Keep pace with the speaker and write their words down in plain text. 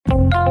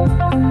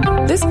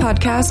This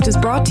podcast is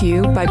brought to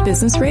you by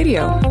Business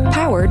Radio,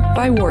 powered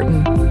by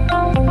Wharton.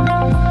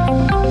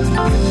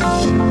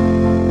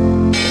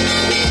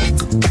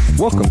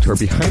 Welcome to our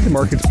Behind the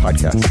Markets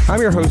podcast.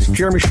 I'm your host,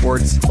 Jeremy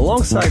Schwartz.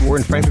 Alongside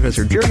Wharton Finance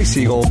Professor Jeremy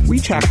Siegel, we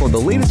tackle the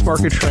latest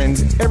market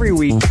trends every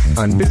week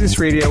on Business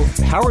Radio,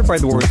 powered by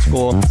the Wharton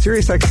School,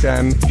 Sirius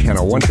XM,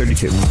 Channel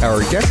 132. Our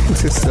guest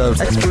consists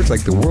of experts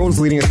like the world's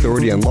leading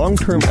authority on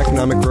long-term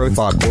economic growth,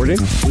 Bob Gordon.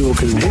 We will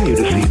continue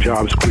to see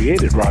jobs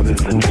created rather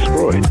than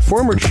destroyed.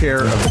 Former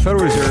chair of the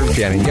Federal Reserve,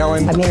 Janet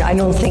Yellen. I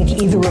don't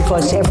think either of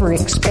us ever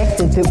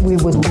expected that we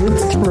would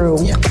live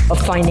through a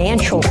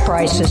financial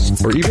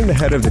crisis. Or even the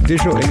head of the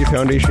Digital India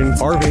Foundation,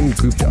 Arvind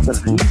Gupta. The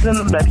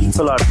reason that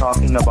people are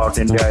talking about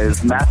India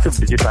is massive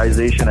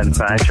digitization and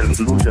financial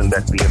inclusion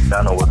that we have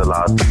done over the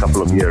last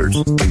couple of years.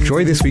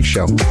 Enjoy this week's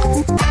show.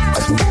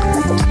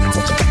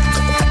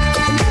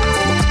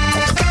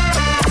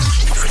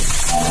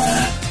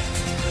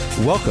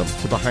 Welcome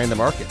to Behind the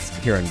Markets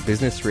here on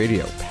Business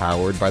Radio,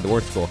 powered by the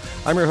Wharton School.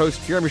 I'm your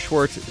host, Jeremy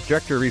Schwartz,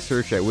 Director of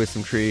Research at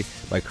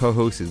WisdomTree. My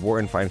co-host is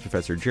Wharton Finance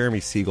Professor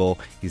Jeremy Siegel.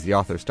 He's the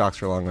author of Stocks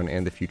for Long Run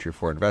and the Future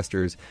for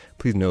Investors.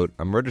 Please note,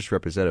 I'm registered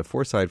representative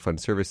for Side Fund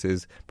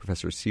Services.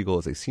 Professor Siegel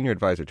is a senior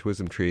advisor to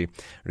WisdomTree.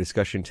 Our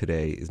discussion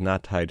today is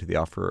not tied to the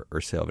offer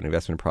or sale of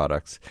investment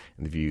products,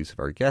 and the views of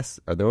our guests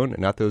are their own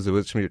and not those of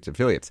WisdomTree's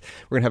affiliates.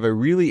 We're going to have a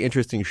really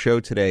interesting show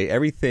today.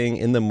 Everything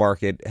in the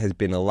market has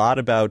been a lot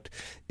about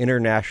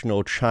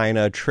international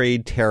China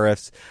trade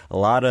tariffs, a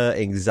lot of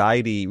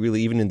anxiety,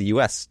 really, even in the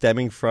U.S.,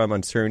 stemming from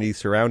uncertainty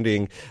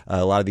surrounding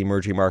a lot of the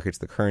emerging markets,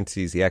 the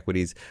currencies, the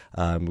equities.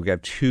 We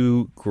have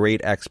two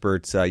great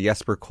experts.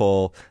 Jesper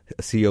Koll,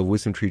 CEO of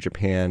WisdomTree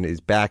Japan, is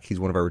back. He's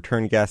one of our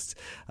return guests.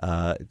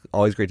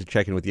 Always great to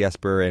check in with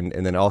Jesper, and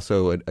then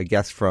also a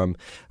guest from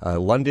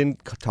London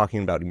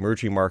talking about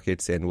emerging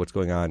markets and what's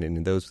going on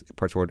in those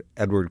parts of the world,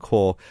 Edward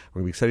Koll.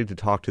 We're going to be excited to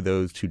talk to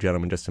those two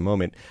gentlemen in just a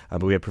moment.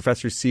 But we have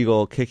Professor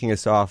Siegel kicking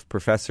us off.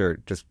 Professor,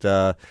 just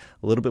a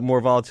little bit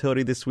more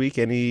volatility this week.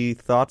 Any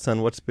thoughts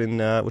on what's been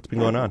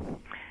going on?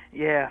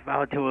 Yeah,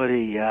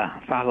 volatility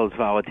follows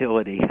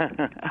volatility.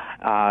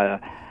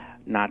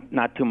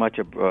 Not too much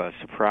of a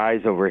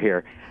surprise over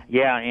here.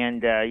 Yeah,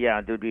 and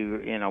there'd be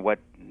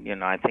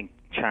I think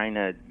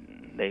China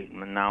they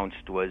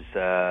announced was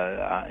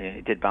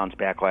it did bounce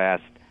back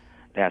last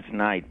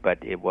night, but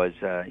it was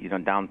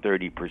down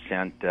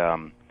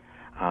 30%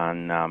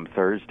 on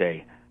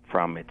Thursday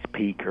from its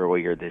peak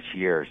earlier this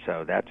year.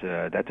 So that's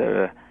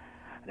a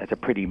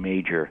pretty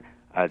major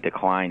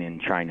decline in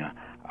China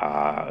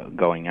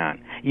going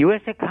on.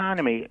 U.S.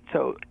 economy.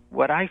 So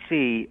what I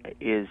see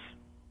is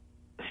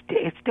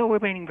it's still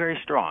remaining very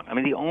strong.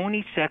 The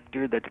only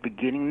sector that's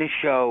beginning to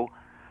show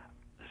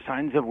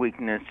signs of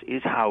weakness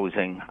is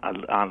housing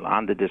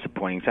on the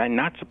disappointing side.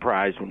 Not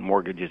surprised when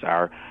mortgages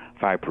are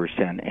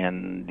 5%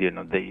 and the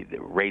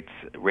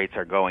rates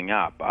are going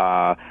up.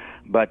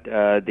 But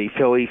the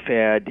Philly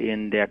Fed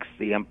index,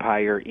 the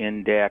Empire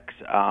index,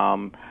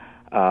 and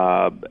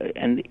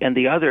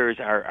the others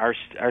are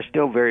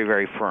still very,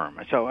 very firm.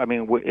 So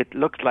it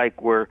looks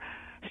like we're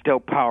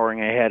still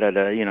powering ahead at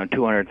a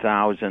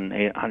 200,000,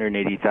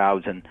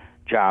 180,000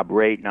 job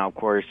rate. Now, of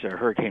course,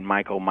 Hurricane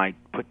Michael might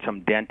put some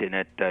dent in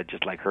it,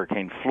 just like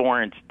Hurricane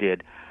Florence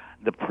did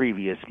the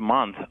previous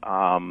month.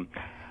 And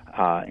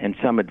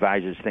some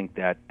advisors think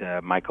that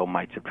Michael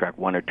might subtract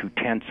 1 or 2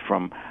 tenths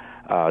from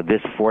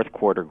this fourth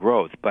quarter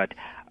growth, but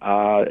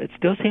it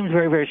still seems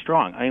very, very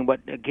strong. I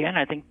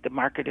think the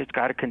market has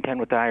got to contend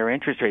with the higher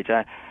interest rates.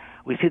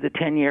 We see the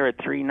 10-year at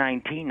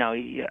 3.19 now.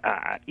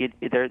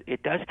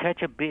 It does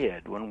catch a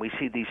bid when we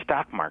see the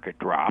stock market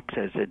drops,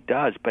 as it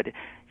does, but it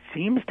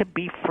seems to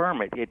be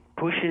firm. It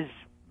pushes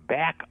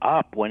back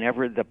up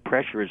whenever the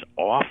pressure is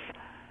off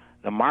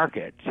the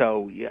market.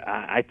 So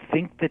I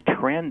think the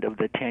trend of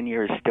the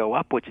 10-year is still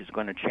up, which is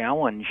going to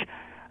challenge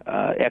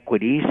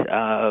equities,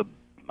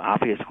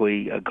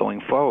 obviously, going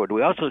forward.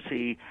 We also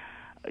see,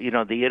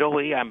 the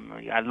Italy,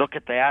 I look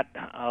at that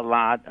a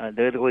lot.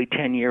 The Italy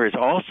 10-year is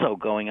also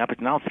going up.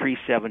 It's now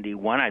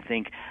 371. I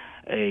think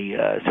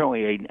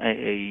certainly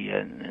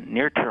a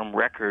near-term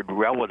record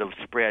relative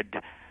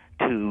spread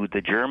to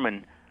the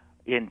German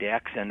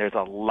index, and there's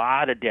a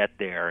lot of debt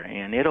there.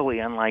 And Italy,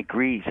 unlike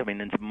Greece,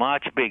 it's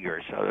much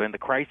bigger. So in the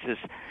crisis,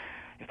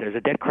 if there's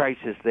a debt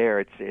crisis there,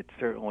 it's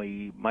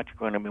certainly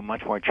going to be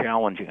much more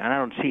challenging. And I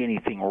don't see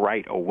anything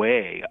right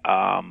away.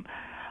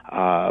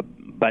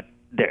 But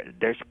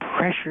there's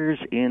pressures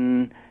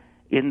in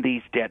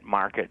these debt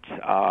markets,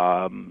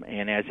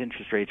 and as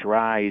interest rates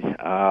rise,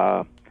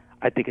 I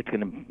think it's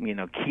going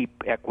to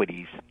keep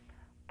equities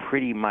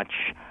pretty much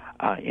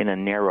in a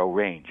narrow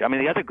range.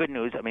 The other good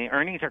news,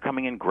 earnings are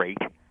coming in great.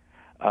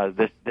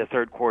 The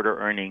third quarter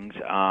earnings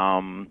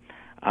on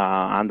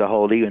the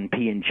whole, even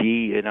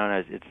P&G, it's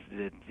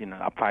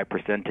up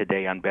 5%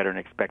 today on better than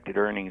expected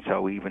earnings.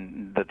 So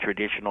even the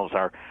traditionals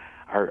are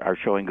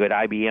showing good.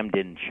 IBM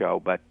didn't show,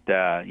 but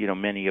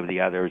many of the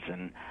others,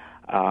 and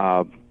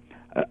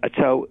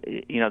so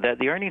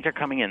the earnings are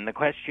coming in. The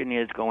question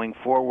is, going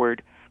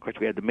forward, Of course,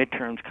 we have the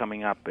midterms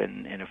coming up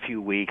in a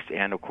few weeks,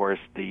 and of course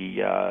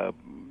the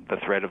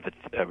threat of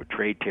the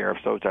trade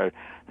tariffs. Those are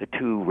the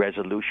two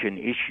resolution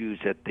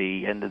issues at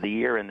the end of the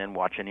year, and then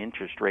watching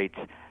interest rates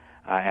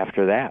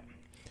after that.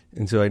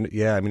 And so, I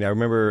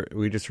remember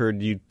we just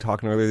heard you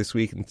talking earlier this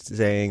week and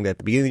saying that at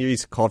the beginning of the year you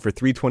called for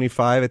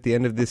 325 at the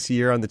end of this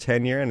year on the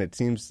 10-year, and it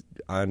seems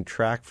on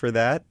track for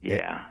that.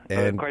 Yeah,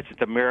 and of course,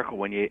 it's a miracle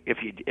when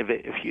if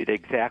you'd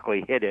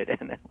exactly hit it,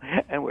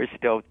 and we're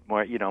still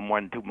more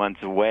than 2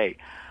 months away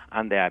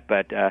on that.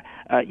 But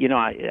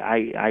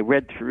I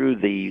read through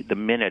the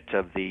minutes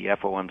of the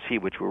FOMC,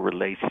 which were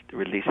released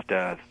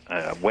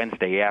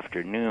Wednesday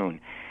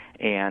afternoon,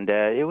 and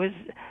it was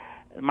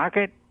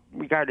market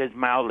regarded as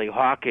mildly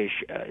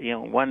hawkish.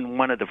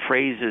 One of the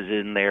phrases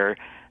in there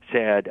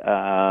said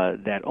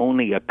that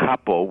only a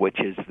couple,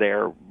 which is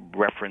their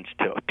reference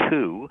to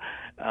two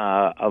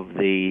of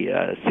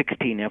the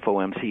 16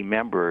 FOMC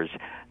members,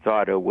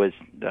 thought it was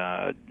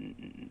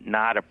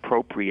not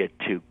appropriate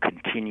to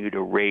continue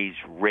to raise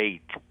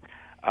rates.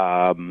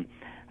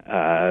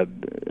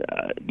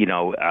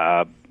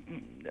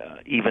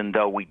 Even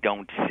though we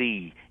don't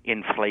see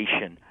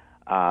inflation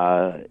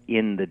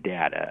in the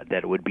data,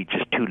 that it would be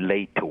just too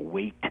late to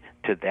wait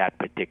to that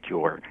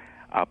particular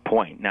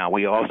point. Now,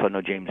 we also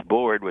know James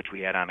Bullard, which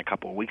we had on a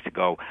couple of weeks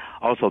ago,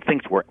 also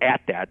thinks we're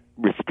at that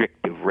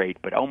restrictive rate,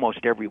 but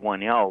almost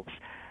everyone else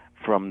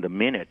from the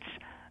minutes,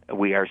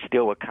 we are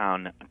still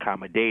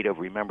accommodative.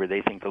 Remember,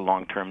 they think the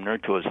long-term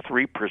neutral is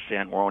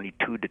 3%. We're only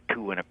 2 to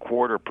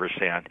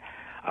 2.25%.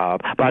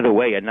 By the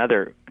way,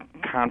 another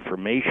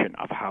confirmation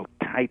of how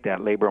tight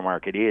that labor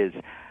market is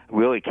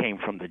really came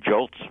from the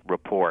JOLTS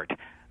report,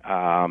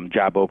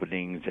 job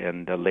openings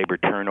and the labor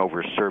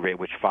turnover survey,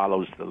 which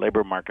follows the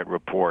labor market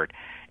report,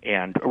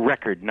 and a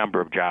record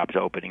number of jobs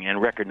opening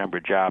and record number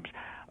of jobs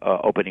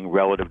opening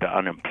relative to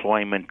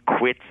unemployment.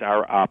 Quits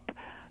are up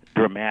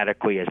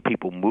dramatically as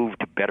people move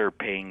to better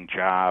paying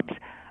jobs.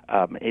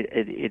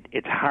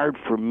 It's hard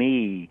for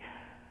me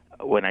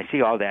when I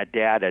see all that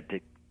data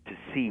to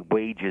see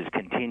wages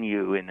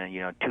continue in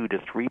a 2 to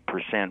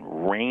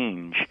 3%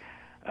 range,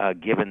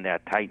 given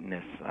that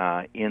tightness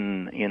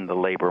in the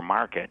labor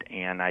market,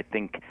 and I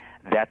think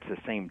that's the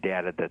same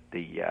data that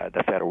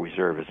the Federal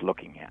Reserve is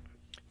looking at.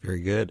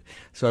 Very good.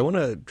 So I want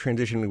to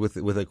transition with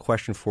a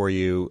question for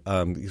you,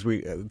 because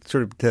we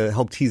sort of to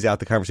help tease out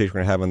the conversation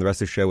we're going to have on the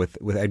rest of the show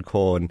with Ed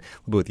Koll and a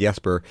little bit with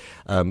Jesper.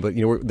 But they're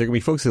going to be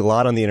focusing a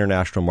lot on the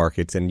international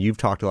markets, and you've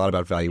talked a lot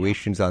about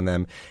valuations on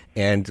them.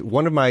 And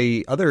one of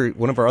our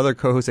other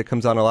co-hosts that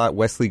comes on a lot,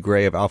 Wesley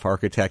Gray of Alpha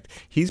Architect,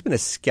 he's been a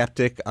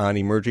skeptic on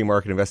emerging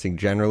market investing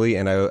generally.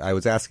 And I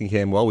was asking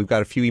him, well, we've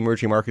got a few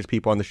emerging markets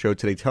people on the show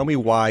today. Tell me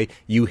why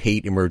you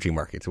hate emerging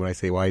markets. When I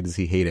say why does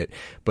he hate it?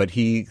 But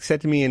he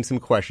said to me in some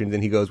questions,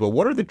 and he goes, well,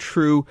 what are the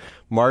true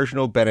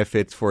marginal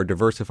benefits for a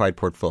diversified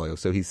portfolio?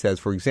 So he says,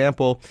 for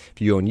example,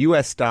 if you own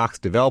U.S. stocks,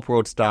 developed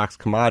world stocks,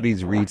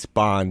 commodities, REITs,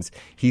 bonds,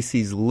 he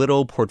sees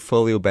little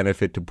portfolio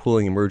benefit to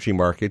pooling emerging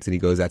markets. And he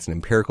goes, that's an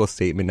empirical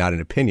statement, not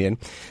an opinion.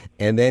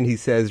 And then he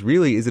says,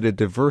 really, is it a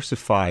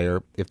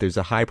diversifier if there's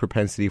a high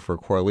propensity for a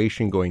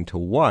correlation going to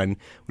 1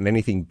 when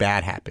anything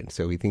bad happens?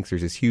 So he thinks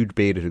there's this huge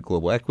beta to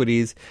global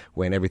equities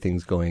when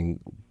everything's going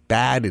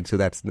bad, and so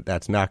that's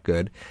not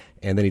good.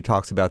 And then he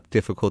talks about the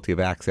difficulty of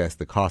access,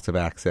 the cost of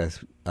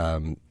access,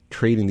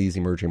 trading these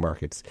emerging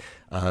markets.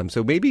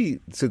 So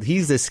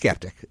he's a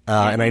skeptic,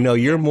 and I know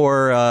you're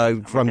more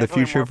from the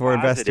future for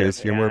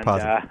investors. You're more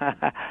positive.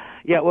 I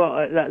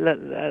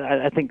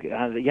think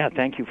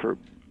thank you for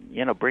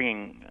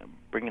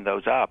bringing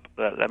those up.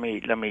 Let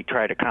me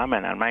try to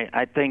comment on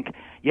I think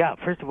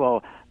first of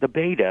all, the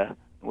beta,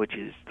 which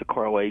is the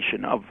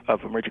correlation of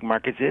emerging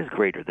markets, is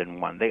greater than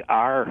 1. They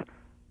are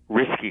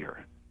riskier,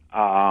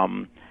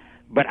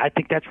 but I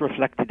think that's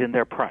reflected in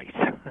their price.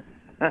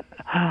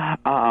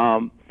 I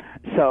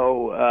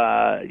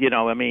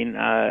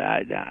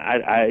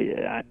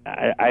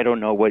don't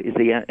know what is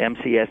the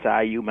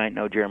MCSI. You might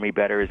know, Jeremy,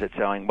 better. Is it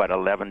selling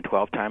 11,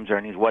 12 times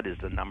earnings? What is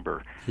the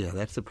number? Yeah,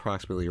 that's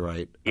approximately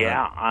right.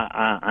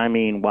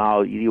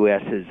 While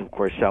U.S. is of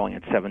course selling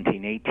at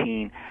 17,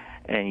 18.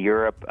 And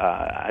Europe,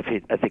 I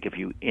think if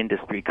you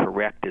industry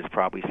correct, is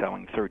probably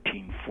selling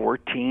 13,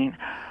 14.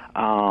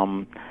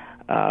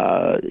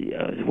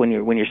 When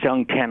you're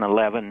selling 10,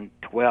 11,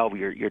 12,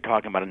 you're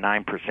talking about a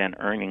 9%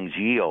 earnings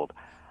yield.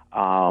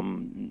 I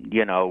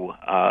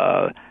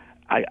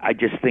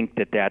just think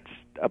that's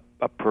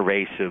a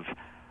pervasive.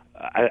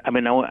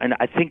 And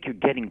I think you're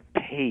getting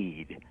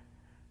paid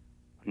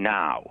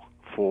now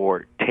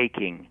for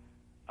taking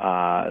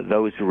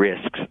those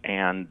risks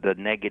and the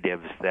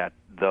negatives that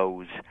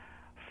those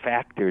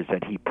factors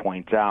that he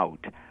points out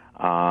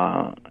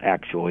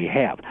actually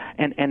have.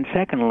 And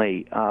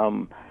secondly,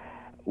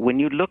 when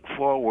you look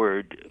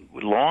forward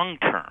long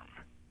term,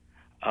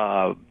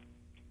 I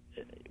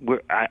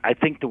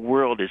think the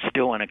world is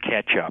still in a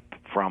catch up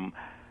from,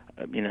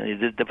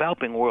 the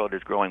developing world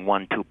is growing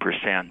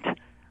 1-2%.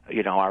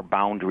 Our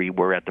boundary,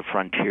 we're at the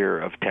frontier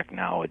of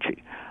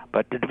technology.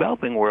 But the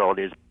developing world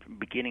is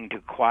beginning to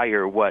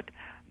acquire what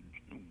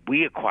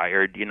we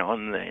acquired, in the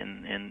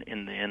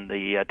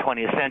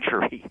 20th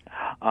century.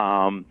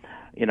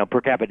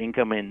 Per capita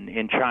income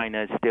in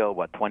China is still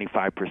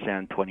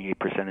 25%,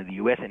 28% of the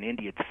U.S. In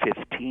India, it's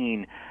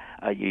 15%.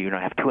 You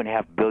have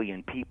 2.5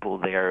 billion people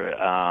there.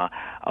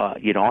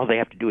 All they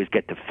have to do is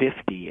get to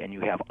 50, and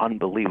you have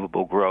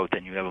unbelievable growth,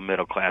 and you have a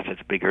middle class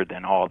that's bigger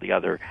than all the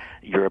other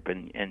Europe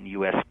and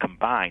U.S.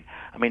 combined.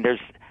 I mean,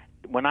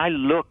 when I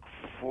look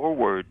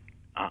forward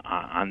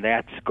on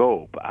that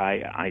scope,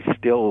 I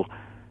still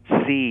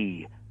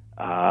see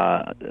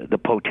the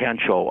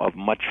potential of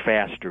much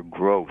faster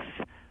growth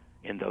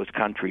in those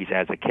countries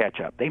as a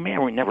catch-up. They may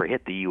never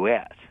hit the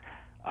U.S.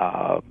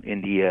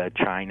 India,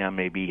 China,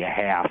 maybe a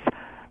half,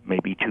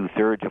 maybe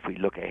two-thirds if we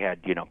look ahead,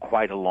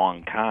 quite a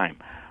long time.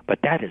 But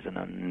that is an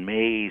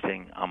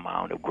amazing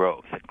amount of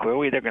growth.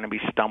 Clearly, they're going to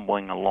be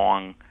stumbling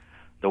along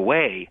the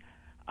way,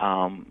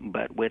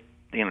 but with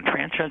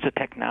transference of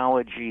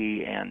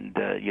technology and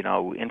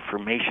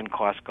information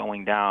costs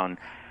going down,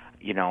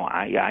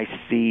 I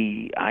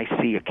see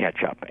a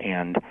catch-up,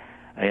 and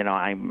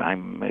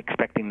I'm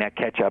expecting that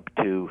catch-up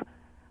to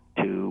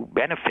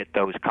benefit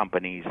those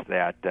companies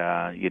that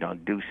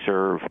do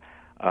serve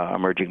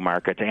emerging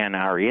markets and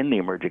are in the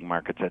emerging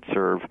markets that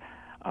serve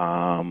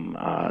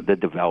the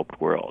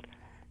developed world.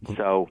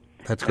 So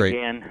that's great.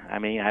 Again, I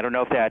mean, I don't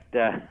know if that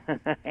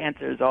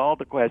answers all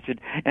the questions.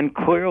 And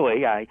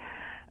clearly,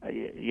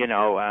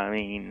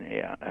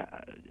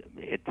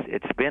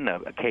 it's been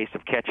a case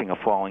of catching a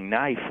falling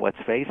knife. Let's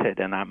face it,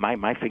 and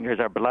my fingers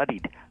are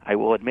bloodied. I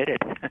will admit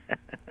it.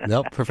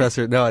 No,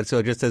 Professor. No.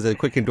 So just as a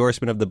quick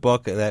endorsement of the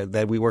book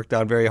that we worked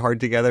on very hard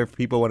together, if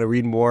people want to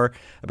read more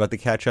about the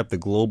catch-up, the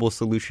global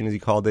solution, as you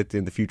called it,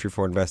 in the Future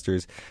for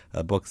Investors,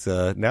 book's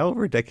now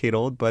over a decade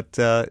old, but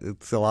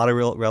it's a lot of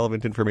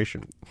relevant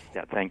information.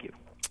 Yeah, thank you.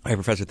 All right,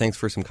 Professor, thanks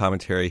for some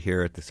commentary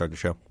here at the start of the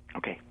show.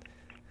 Okay.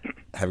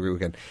 Have a great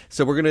weekend.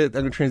 So I'm going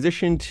to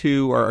transition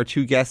to our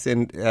two guests,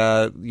 and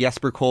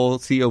Jesper Koll,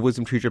 CEO of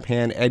Wisdom Tree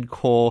Japan, Ed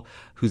Koll,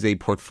 who's a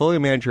portfolio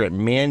manager at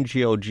Man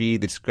GLG,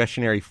 the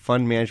discretionary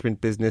fund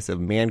management business of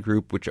Man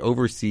Group, which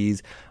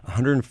oversees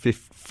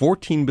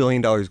 $14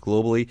 billion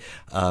globally.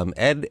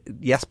 Ed,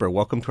 Jesper,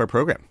 welcome to our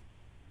program.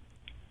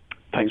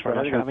 Thanks very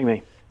much for having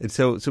me. And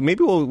so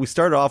maybe we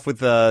start off with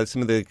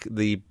some of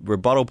the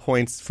rebuttal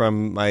points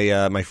from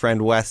my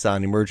friend Wes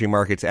on emerging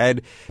markets.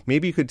 Ed,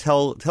 maybe you could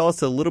tell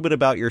us a little bit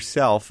about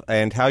yourself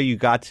and how you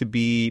got to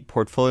be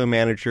portfolio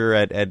manager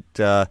at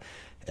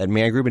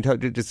Man Group,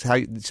 and just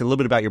a little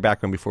bit about your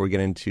background before we get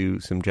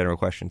into some general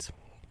questions.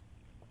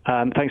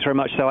 Thanks very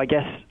much. So I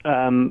guess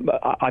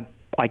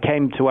I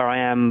came to where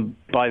I am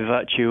by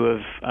virtue of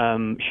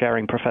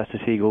sharing Professor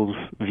Siegel's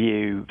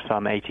view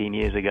some 18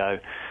 years ago,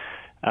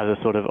 as a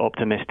sort of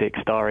optimistic,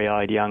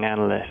 starry-eyed young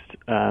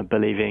analyst,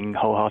 believing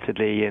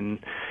wholeheartedly in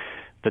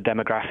the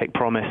demographic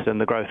promise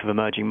and the growth of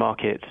emerging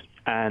markets.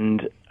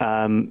 And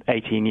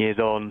 18 years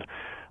on,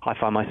 I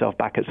find myself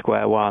back at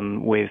square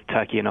one with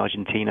Turkey and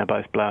Argentina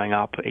both blowing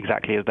up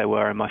exactly as they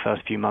were in my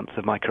first few months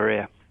of my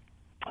career.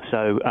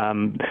 So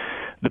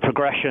the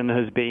progression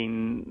has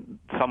been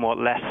somewhat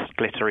less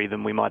glittery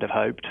than we might have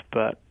hoped,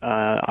 but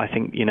I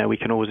think we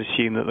can always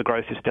assume that the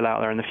growth is still out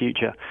there in the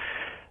future.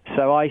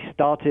 So I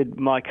started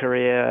my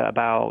career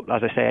about,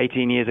 as I say,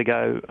 18 years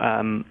ago,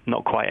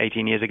 not quite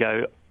 18 years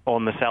ago,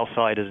 on the sell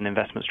side as an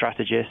investment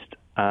strategist.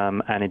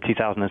 And in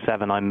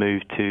 2007, I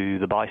moved to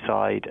the buy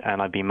side,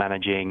 and I've been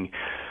managing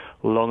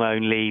long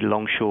only,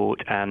 long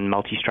short, and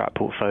multi-strat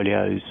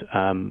portfolios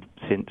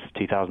since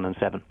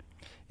 2007.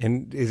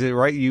 And is it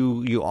right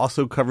you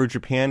also cover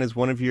Japan as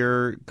one of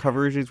your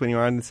coverages when you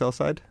were on the sell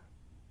side?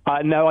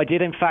 No, I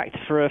did, in fact,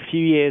 for a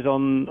few years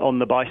on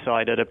the buy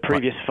side at a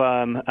previous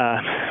firm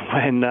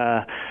when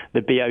the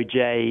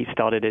BOJ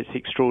started its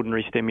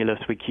extraordinary stimulus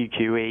with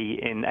QQE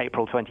in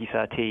April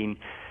 2013.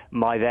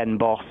 My then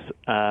boss,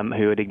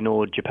 who had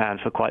ignored Japan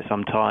for quite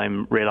some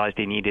time, realized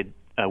he needed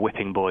a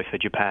whipping boy for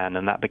Japan,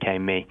 and that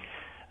became me.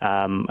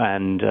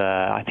 And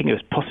I think it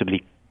was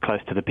possibly close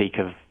to the peak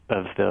of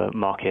the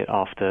market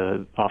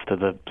after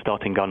the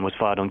starting gun was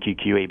fired on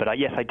QQE. But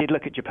yes, I did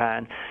look at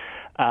Japan.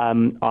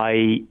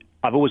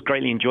 I've always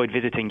greatly enjoyed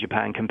visiting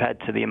Japan compared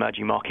to the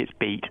emerging markets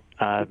beat.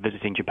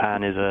 Visiting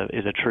Japan is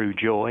a true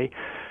joy.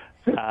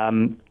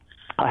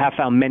 I have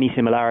found many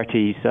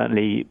similarities,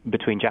 certainly,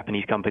 between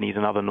Japanese companies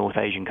and other North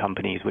Asian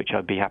companies, which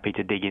I'd be happy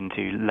to dig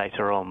into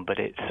later on. But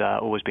it's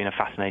always been a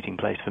fascinating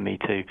place for me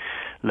to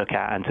look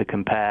at and to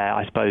compare,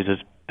 I suppose, as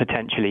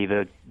potentially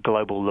the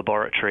global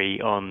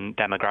laboratory on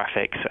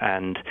demographics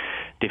and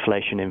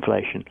deflation,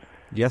 inflation.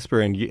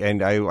 Jesper,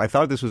 and I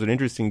thought this was an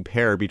interesting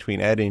pair between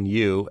Ed and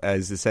you,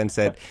 as the sense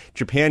that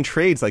Japan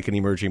trades like an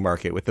emerging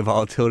market with the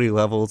volatility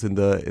levels in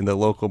the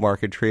local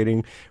market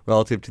trading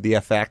relative to the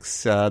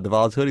FX. The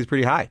volatility is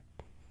pretty high.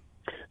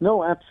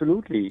 No,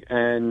 absolutely,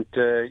 and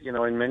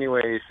in many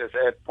ways, as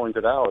Ed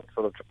pointed out,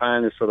 sort of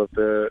Japan is sort of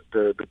the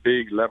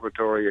big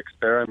laboratory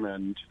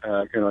experiment.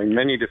 In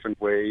many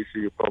different ways,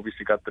 you've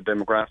obviously got the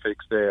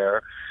demographics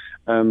there.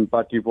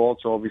 But you've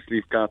also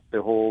obviously got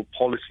the whole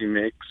policy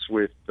mix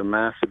with the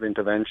massive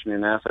intervention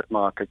in asset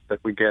markets that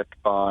we get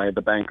by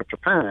the Bank of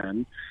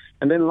Japan.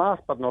 And then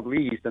last but not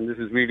least, and this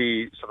is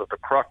really sort of the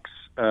crux,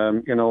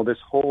 this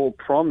whole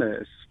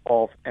promise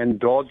of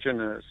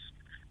endogenous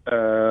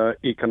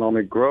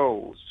economic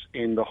growth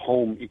in the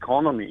home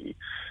economy.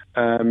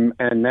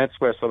 And that's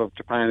where sort of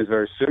Japan is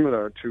very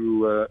similar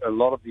to a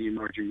lot of the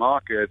emerging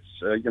markets.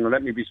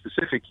 Let me be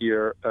specific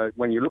here.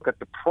 When you look at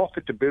the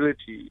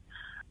profitability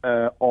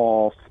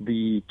of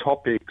the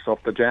topics of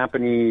the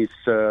Japanese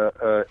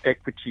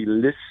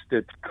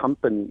equity-listed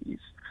companies,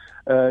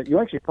 you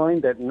actually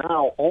find that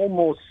now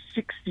almost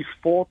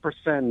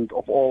 64%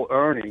 of all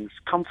earnings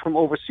come from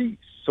overseas.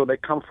 So they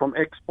come from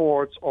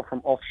exports or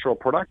from offshore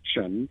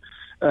production.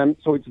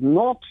 So it's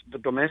not the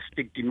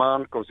domestic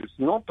demand growth. It's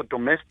not the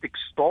domestic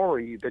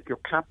story that you're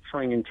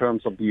capturing in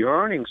terms of the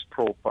earnings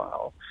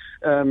profile.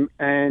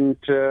 And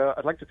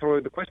I'd like to throw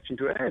the question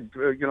to Ed.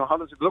 How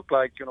does it look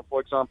like,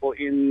 for example,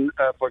 in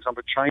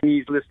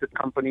Chinese listed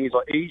companies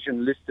or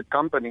Asian listed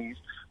companies?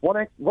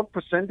 What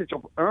percentage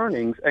of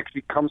earnings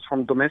actually comes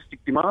from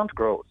domestic demand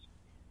growth?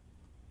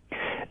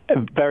 A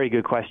very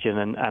good question,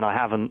 and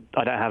I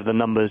don't have the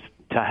numbers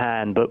to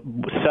hand, but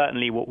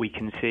certainly what we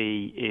can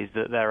see is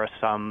that there are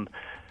some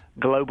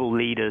global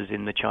leaders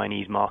in the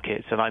Chinese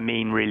markets, and I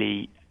mean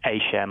really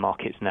A-share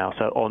markets now,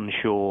 so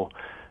onshore,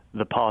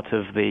 the part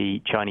of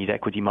the Chinese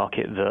equity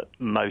market that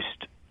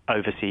most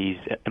overseas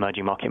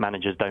emerging market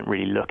managers don't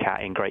really look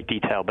at in great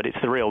detail, but it's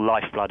the real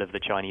lifeblood of the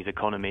Chinese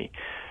economy.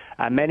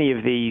 And many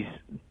of these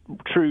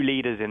true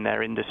leaders in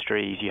their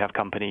industries, you have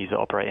companies that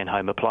operate in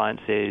home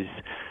appliances,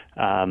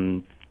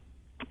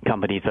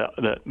 companies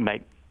that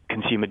make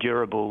consumer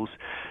durables,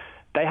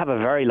 they have a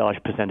very large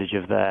percentage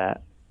of their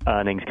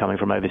earnings coming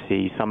from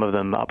overseas, some of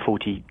them up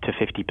 40 to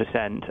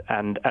 50%.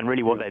 And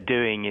really what they're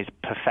doing is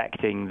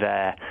perfecting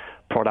their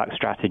product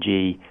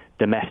strategy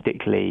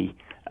domestically,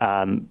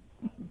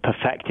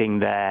 perfecting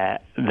their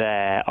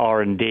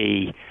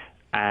R&D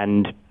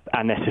and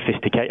their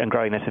sophistication and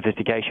growing their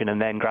sophistication,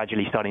 and then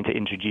gradually starting to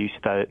introduce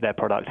their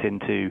products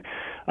into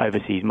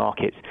overseas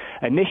markets.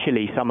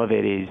 Initially, some of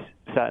it is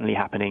certainly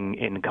happening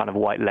in kind of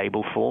white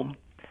label form.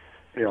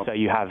 Yeah. So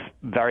you have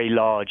very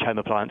large home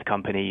appliance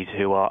companies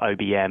who are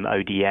OBM,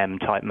 ODM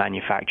type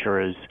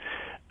manufacturers,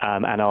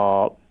 and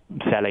are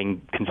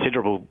selling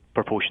considerable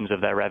proportions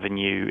of their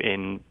revenue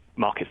in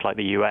markets like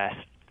the US.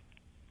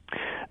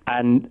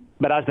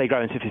 But as they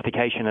grow in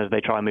sophistication, as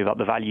they try and move up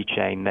the value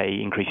chain, they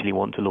increasingly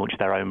want to launch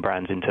their own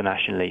brands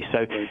internationally.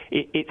 So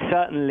it's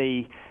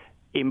certainly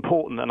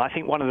important. And I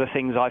think one of the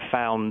things I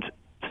found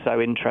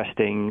so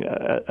interesting,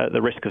 at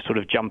the risk of sort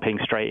of jumping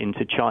straight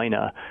into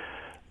China,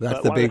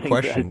 that's the big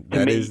question.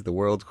 That is the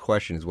world's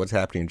question: is what's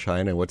happening in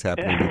China, what's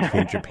happening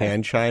between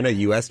Japan, China,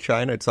 U.S.,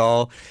 China. It's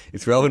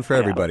relevant for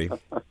everybody.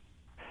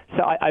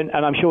 So, and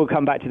I'm sure we'll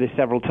come back to this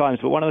several times,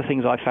 but one of the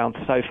things I found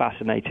so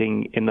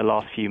fascinating in the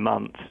last few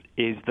months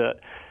is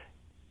that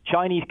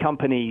Chinese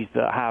companies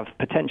that have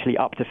potentially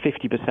up to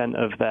 50%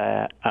 of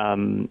their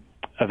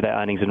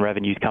earnings and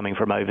revenues coming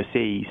from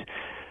overseas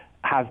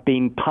have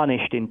been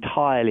punished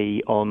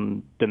entirely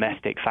on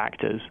domestic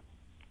factors.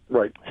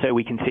 Right. So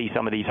we can see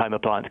some of these home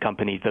appliance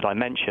companies that I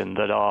mentioned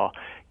that are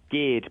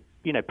geared,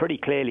 pretty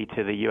clearly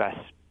to the U.S.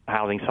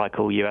 housing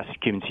cycle, U.S.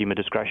 consumer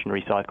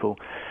discretionary cycle,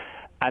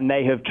 and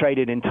they have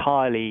traded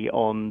entirely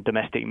on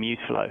domestic news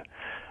flow.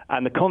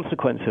 And the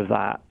consequence of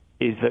that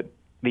is that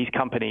these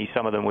companies,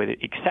 some of them with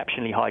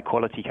exceptionally high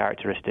quality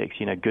characteristics,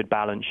 good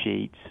balance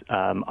sheets,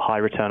 high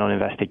return on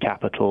invested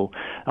capital,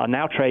 are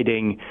now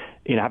trading,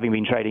 having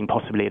been trading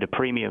possibly at a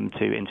premium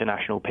to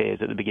international peers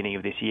at the beginning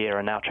of this year,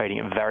 are now trading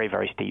at very,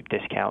 very steep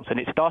discounts. And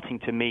it's starting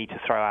to me to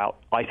throw out,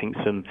 I think,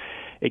 some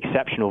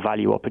exceptional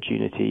value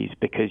opportunities,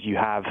 because you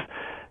have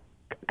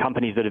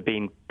companies that have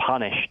been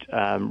punished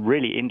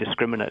really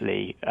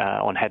indiscriminately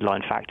on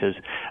headline factors.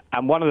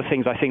 And one of the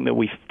things I think that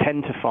we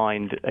tend to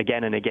find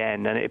again and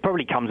again, and it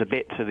probably comes a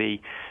bit to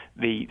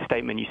the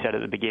statement you said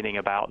at the beginning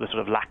about the sort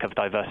of lack of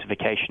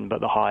diversification,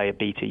 but the higher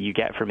beta you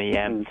get from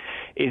EM,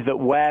 is that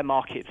where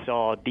markets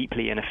are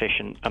deeply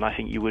inefficient, and I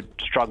think you would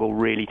struggle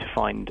really to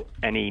find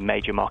any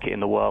major market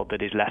in the world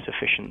that is less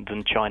efficient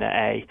than China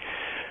A.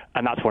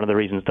 And that's one of the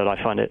reasons that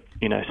I find it,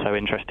 so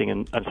interesting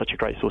and such a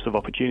great source of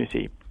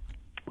opportunity.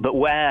 But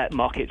where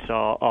markets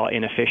are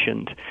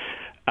inefficient,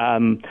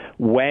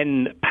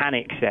 when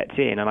panic sets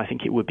in, and I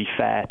think it would be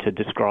fair to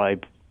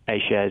describe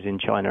A-shares in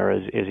China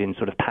as in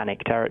sort of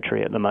panic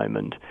territory at the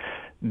moment,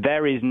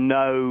 there is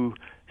no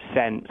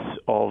sense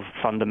of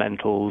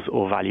fundamentals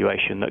or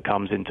valuation that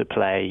comes into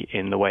play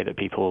in the way that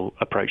people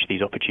approach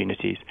these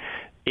opportunities.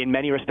 In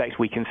many respects,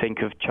 we can think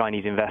of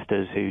Chinese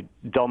investors who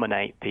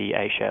dominate the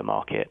A-share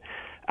market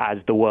as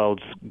the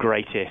world's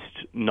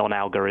greatest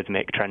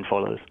non-algorithmic trend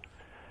followers.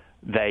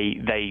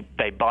 They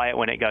buy it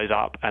when it goes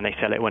up and they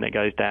sell it when it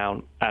goes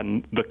down.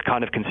 And the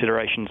kind of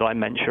considerations I'm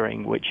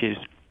mentioning, which is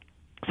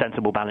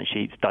sensible balance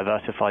sheets,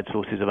 diversified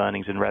sources of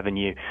earnings and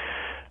revenue,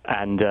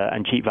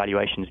 and cheap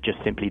valuations, just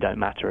simply don't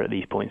matter at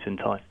these points in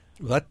time.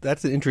 Well,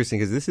 that's interesting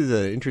because this is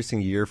an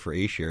interesting year for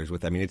A shares.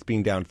 It's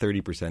being down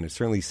 30%. It's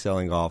certainly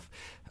selling off.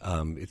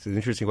 It's an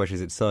interesting question.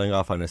 Is it selling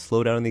off on a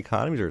slowdown in the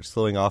economies, or it's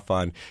slowing off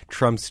on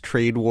Trump's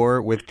trade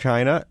war with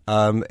China?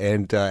 And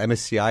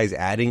MSCI is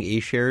adding A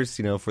shares,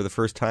 for the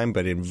first time,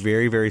 but in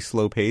very, very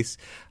slow pace.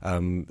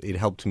 It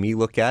helped me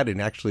look at,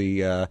 and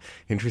actually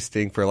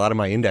interesting for a lot of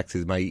my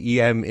indexes. My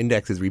EM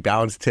index is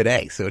rebalanced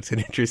today, so it's an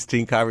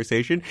interesting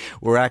conversation.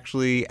 We're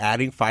actually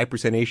adding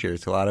 5% A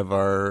shares to a lot of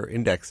our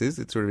indexes.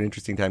 It's sort of an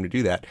interesting time to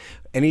do that.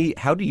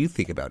 How do you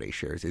think about A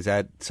shares? Is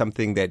that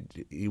something that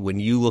when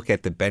you look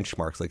at the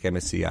benchmarks like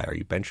MSCI, are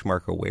you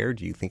benchmark aware?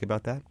 Do you think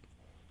about that?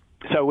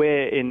 So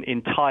we're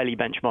entirely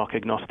benchmark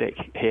agnostic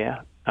here,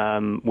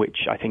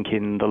 which I think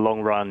in the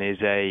long run is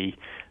a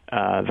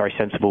very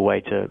sensible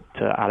way to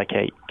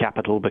allocate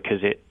capital,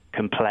 because it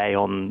can play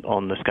on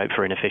the scope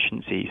for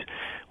inefficiencies,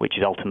 which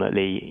is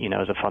ultimately,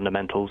 as a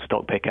fundamental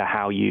stock picker,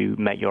 how you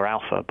make your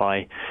alpha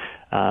by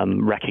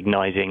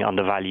recognizing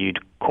undervalued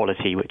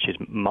quality, which is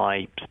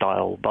my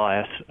style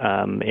bias,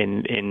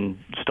 in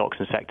stocks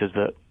and sectors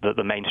that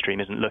the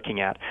mainstream isn't looking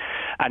at.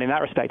 And in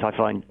that respect, I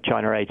find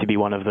China A to be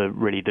one of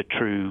the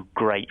true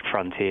great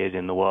frontiers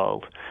in the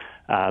world.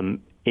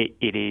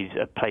 It is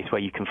a place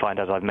where you can find,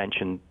 as I've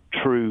mentioned,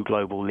 true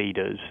global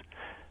leaders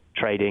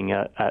trading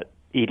at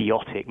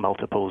idiotic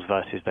multiples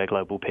versus their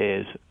global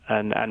peers,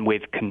 and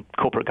with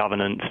corporate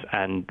governance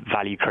and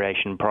value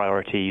creation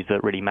priorities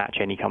that really match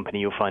any company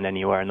you'll find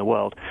anywhere in the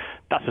world.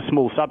 That's a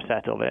small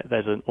subset of it.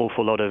 There's an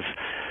awful lot of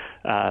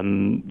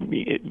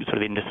sort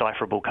of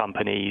indecipherable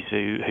companies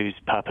whose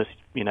purpose,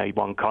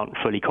 one can't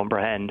fully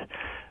comprehend,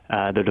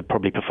 that are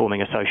probably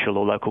performing a social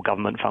or local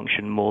government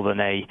function more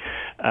than a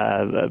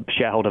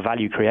shareholder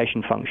value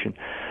creation function.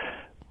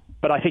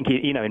 But I think,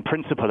 in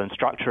principle and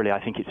structurally,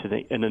 I think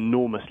it's an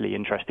enormously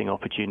interesting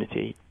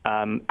opportunity.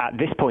 At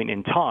this point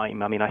in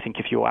time, I think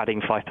if you're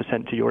adding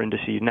 5% to your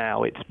indices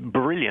now, it's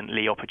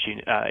brilliantly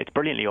opportune.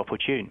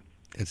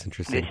 It's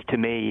interesting. This, to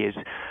me, is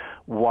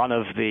one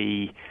of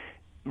the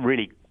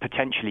really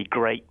potentially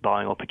great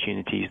buying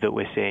opportunities that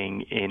we're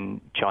seeing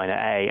in China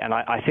A. And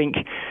I think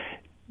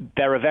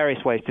there are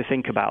various ways to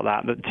think about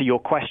that. But to your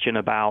question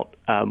about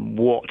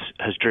what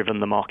has driven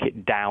the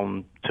market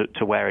down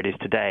to where it is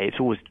today, it's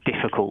always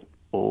difficult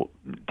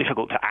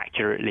to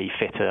accurately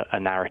fit a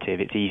narrative.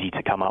 It's easy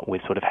to come up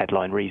with sort of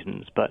headline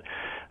reasons, but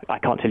I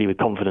can't tell you with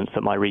confidence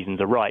that my reasons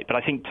are right. But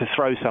I think to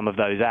throw some of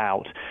those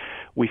out,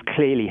 we've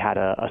clearly had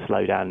a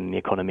slowdown in the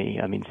economy.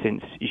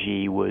 Since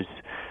Xi was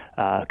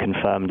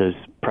confirmed as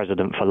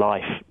president for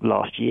life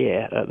last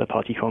year at the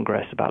Party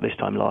Congress about this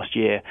time last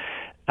year,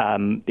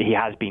 he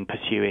has been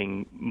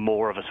pursuing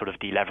more of a sort of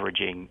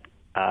deleveraging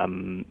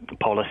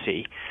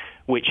policy,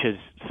 which has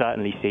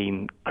certainly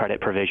seen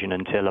credit provision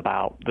until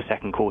about the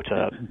second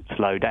quarter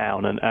slow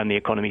down, and the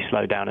economy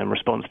slowed down in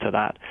response to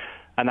that.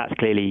 And that's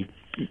clearly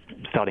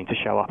starting to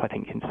show up, I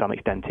think, in some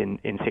extent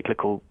in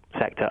cyclical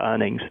sector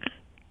earnings.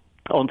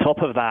 On top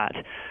of that,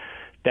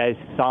 there's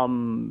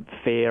some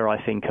fear,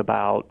 I think,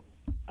 about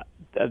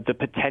the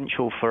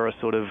potential for a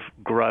sort of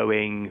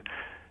growing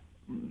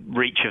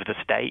reach of the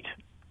state.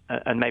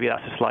 And maybe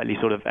that's a slightly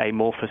sort of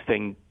amorphous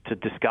thing to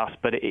discuss,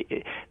 but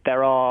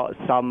there are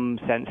some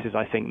senses,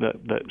 I think,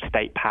 that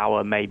state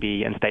power may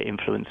be and state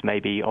influence may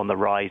be on the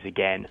rise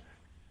again.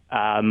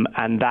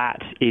 And that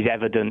is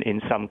evident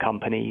in some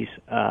companies.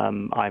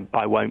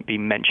 I won't be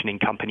mentioning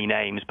company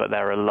names, but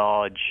there are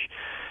large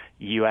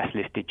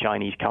US-listed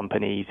Chinese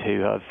companies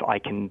who I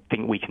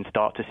think we can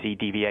start to see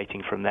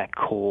deviating from their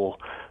core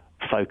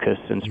focus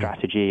and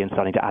strategy and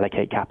starting to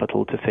allocate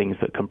capital to things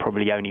that can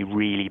probably only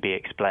really be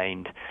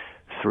explained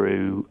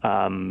through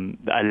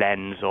a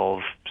lens of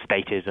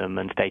statism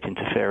and state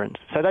interference.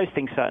 So those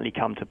things certainly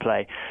come to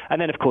play.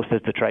 And then, of course,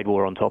 there's the trade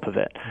war on top of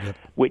it,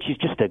 which is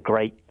just a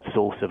great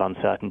source of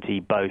uncertainty,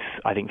 both,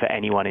 I think, for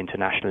anyone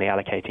internationally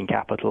allocating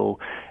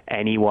capital,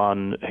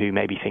 anyone who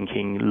may be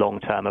thinking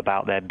long-term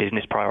about their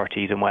business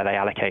priorities and where they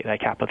allocate their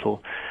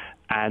capital,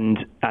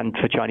 and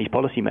for Chinese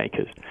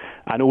policymakers.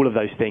 And all of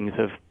those things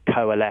have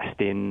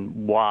coalesced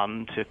in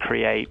one to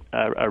create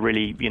a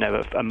really,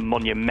 a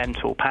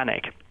monumental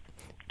panic.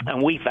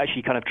 And we've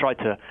actually kind of tried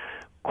to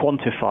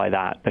quantify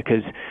that,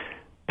 because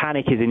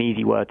panic is an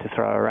easy word to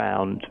throw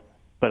around,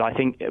 but I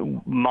think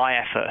my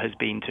effort has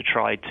been to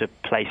try to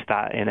place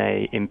that in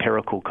a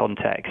empirical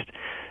context,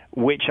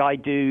 which I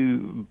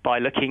do by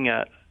looking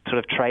at sort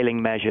of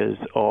trailing measures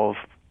of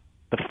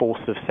the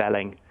force of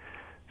selling.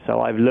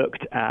 So I've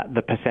looked at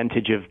the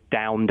percentage of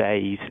down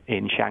days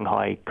in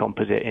Shanghai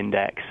Composite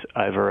Index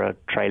over a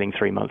trailing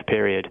 3-month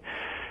period.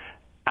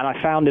 And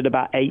I found that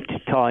about 8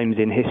 times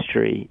in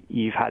history,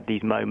 you've had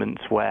these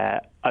moments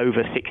where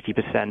over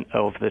 60%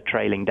 of the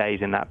trailing days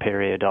in that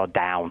period are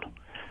down.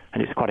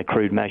 And it's quite a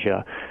crude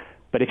measure.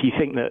 But if you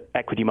think that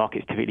equity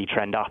markets typically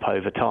trend up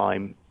over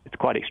time, it's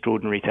quite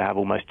extraordinary to have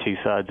almost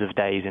 2/3 of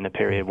days in a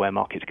period where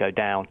markets go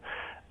down.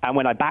 And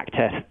when I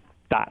backtest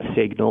that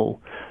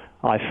signal,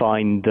 I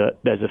find that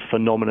there's a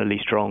phenomenally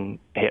strong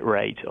hit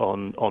rate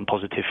on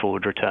positive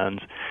forward returns.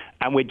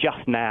 And we're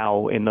just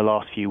now, in the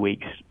last few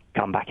weeks,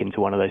 come back into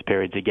one of those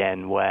periods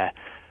again where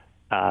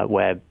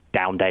where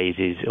down days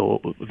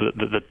or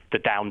the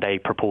down day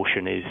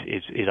proportion is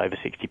over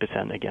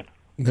 60% again.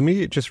 Let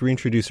me just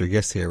reintroduce our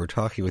guest here. We're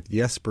talking with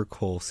Jesper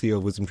Koll, CEO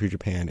of WisdomTree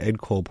Japan, Ed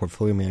Koll,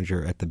 portfolio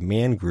manager at the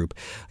Man Group.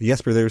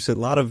 Jesper, there's a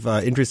lot of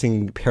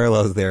interesting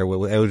parallels there,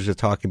 what I was just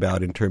talking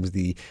about in terms of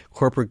the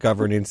corporate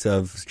governance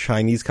of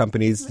Chinese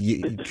companies.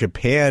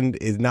 Japan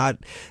is not,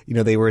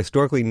 they were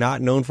historically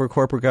not known for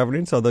corporate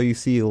governance, although you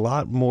see a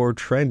lot more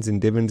trends in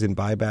dividends and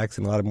buybacks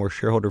and a lot of more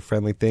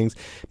shareholder-friendly things.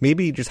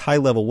 Maybe just high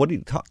level, what do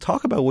you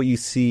talk about what you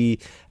see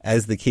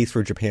as the case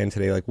for Japan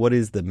today? Like, what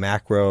is the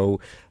macro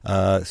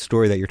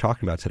story that you're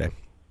talking about today?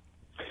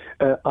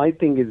 I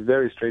think it's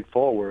very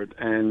straightforward,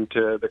 and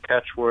the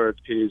catchword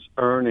is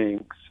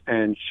earnings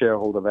and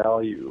shareholder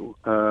value.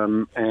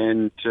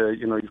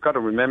 You've got to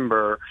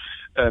remember,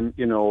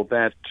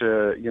 that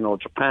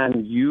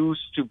Japan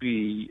used to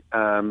be,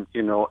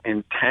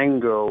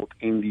 entangled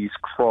in these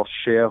cross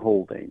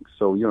shareholdings.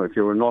 So, if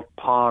you were not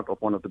part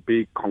of one of the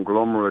big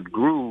conglomerate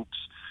groups,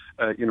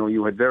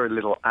 you had very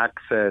little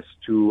access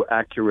to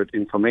accurate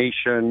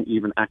information,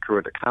 even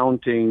accurate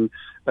accounting,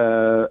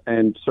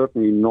 and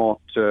certainly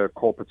not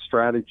corporate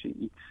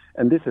strategy.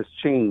 And this has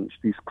changed.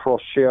 These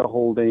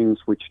cross-shareholdings,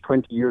 which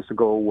 20 years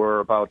ago were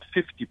about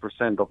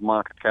 50% of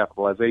market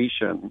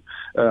capitalization,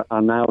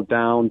 are now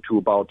down to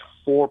about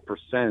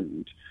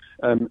 4%.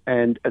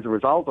 And as a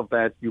result of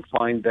that, you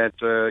find that,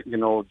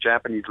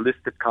 Japanese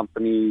listed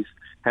companies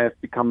have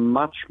become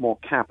much more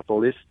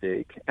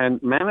capitalistic,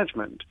 and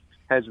management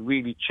has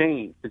really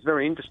changed. It's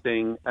very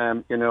interesting.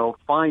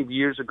 5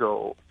 years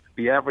ago,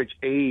 the average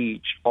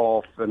age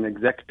of an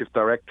executive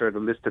director at a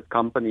listed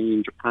company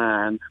in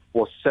Japan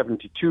was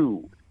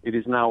 72. It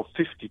is now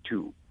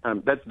 52.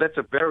 That's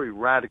a very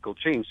radical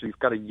change. So you've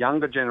got a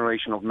younger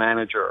generation of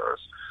managers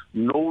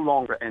no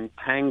longer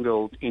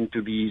entangled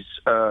into these,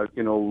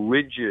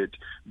 rigid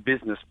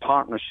business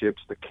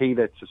partnerships, the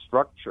cadets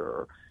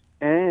structure.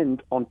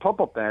 And on top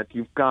of that,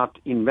 you've got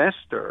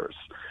investors,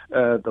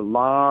 the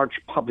large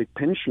public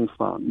pension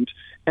fund,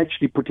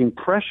 actually putting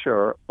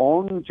pressure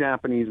on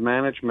Japanese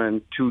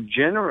management to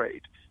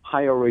generate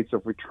higher rates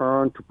of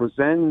return, to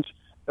present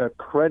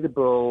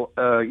credible,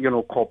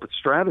 corporate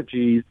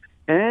strategies,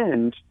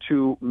 and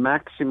to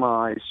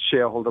maximize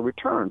shareholder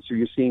returns. So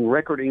you're seeing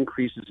record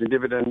increases in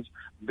dividends,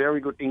 very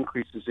good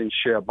increases in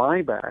share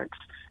buybacks.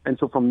 And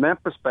so from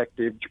that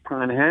perspective,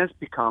 Japan has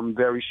become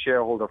very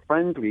shareholder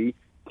friendly.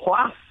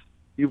 Plus,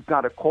 you've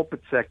got a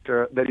corporate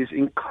sector that is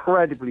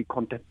incredibly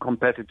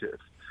competitive.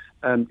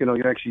 And,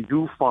 you actually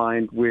do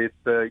find with,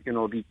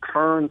 the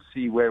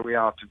currency where we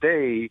are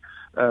today,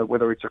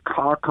 whether it's a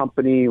car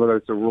company, whether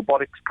it's a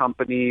robotics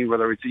company,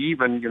 whether it's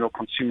even,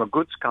 consumer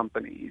goods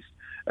companies,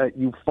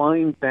 you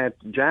find that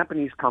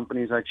Japanese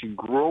companies are actually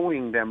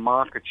growing their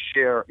market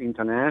share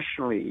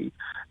internationally.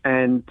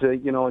 And,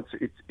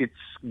 it's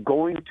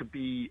going to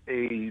be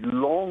a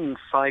long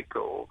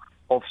cycle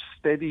of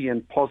steady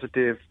and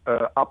positive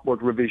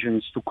upward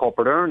revisions to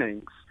corporate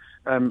earnings,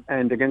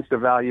 and against a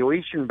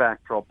valuation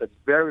backdrop that's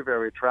very,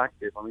 very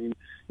attractive. I mean,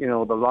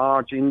 the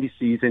large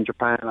indices in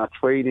Japan are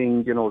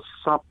trading,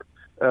 sub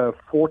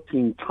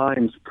 14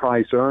 times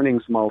price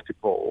earnings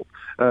multiple,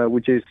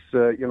 which is,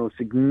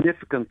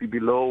 significantly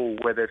below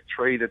where they've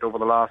traded over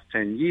the last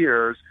 10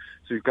 years.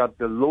 So you've got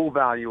the low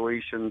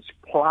valuations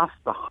plus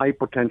the high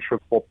potential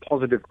for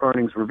positive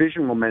earnings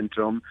revision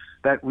momentum.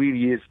 That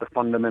really is the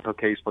fundamental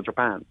case for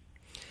Japan.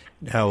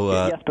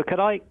 Now, yes, but could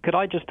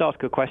I just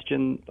ask a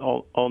question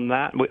on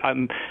that?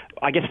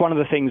 I guess one of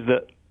the things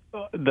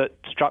that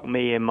struck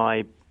me in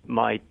my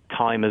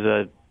time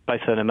as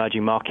both an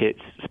emerging markets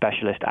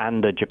specialist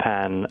and a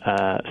Japan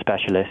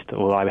specialist,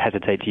 or I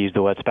hesitate to use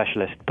the word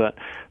specialist, but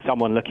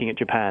someone looking at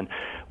Japan,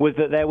 was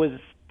that there was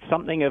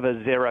something of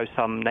a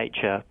zero-sum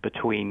nature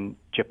between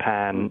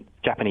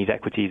Japanese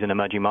equities and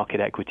emerging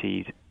market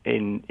equities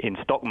in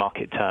stock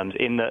market terms,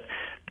 in that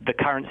the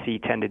currency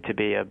tended to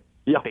be a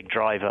big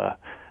driver.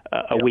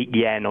 A weak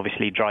yen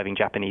obviously driving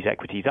Japanese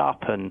equities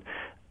up, and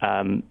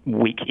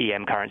weak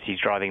EM currencies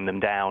driving them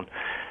down.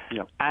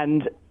 Yeah.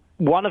 And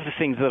one of the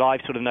things that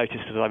I've sort of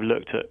noticed as I've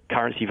looked at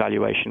currency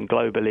valuation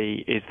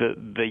globally is that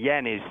the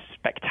yen is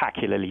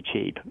spectacularly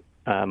cheap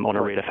on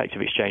a real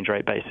effective exchange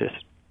rate basis.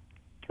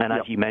 And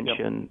as you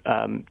mentioned,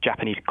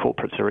 Japanese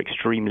corporates are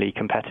extremely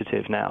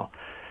competitive now.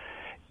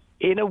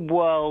 In a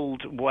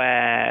world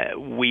where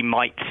we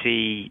might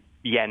see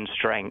yen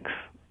strength,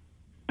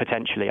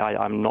 potentially,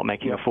 I'm not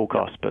making a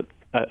forecast, but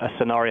a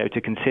scenario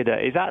to consider.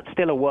 Is that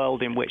still a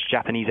world in which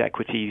Japanese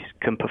equities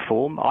can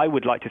perform? I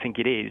would like to think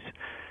it is,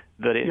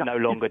 that it no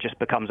longer just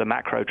becomes a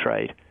macro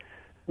trade.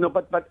 No,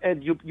 but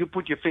Ed, you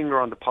put your finger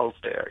on the pulse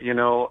there.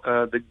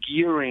 The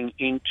gearing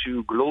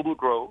into global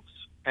growth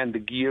and the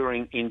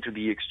gearing into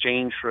the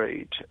exchange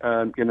rate,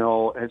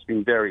 has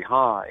been very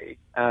high.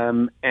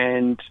 And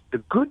the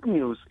good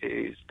news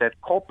is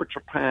that corporate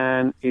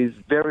Japan is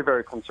very,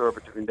 very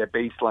conservative in their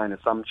baseline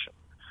assumption.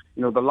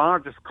 The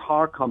largest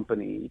car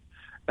company,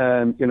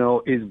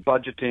 is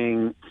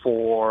budgeting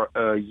for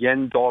a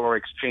yen-dollar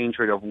exchange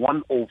rate of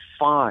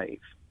 105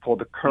 for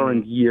the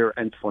current year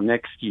and for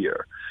next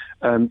year.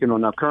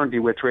 Now currently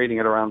we're trading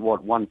at around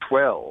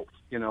 112,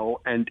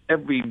 and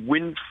every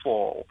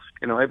windfall,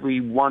 every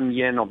 1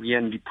 yen of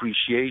yen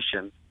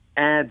depreciation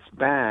adds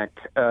back,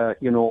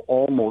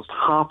 almost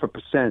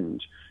 0.5%,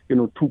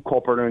 to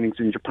corporate earnings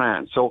in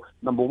Japan. So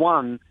number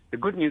one, the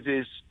good news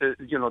is,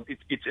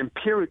 it's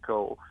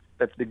empirical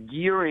that the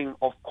gearing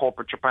of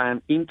corporate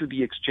Japan into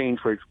the exchange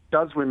rate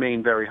does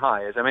remain very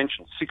high. As I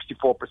mentioned,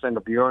 64%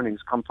 of the earnings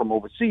come from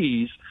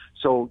overseas.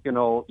 So,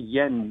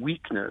 yen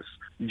weakness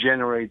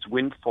generates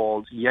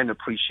windfalls, yen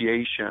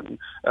appreciation,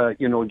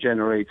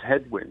 generates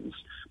headwinds.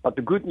 But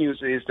the good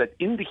news is that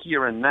in the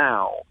here and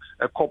now,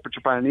 corporate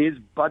Japan is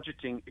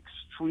budgeting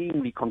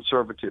extremely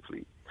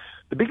conservatively.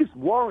 The biggest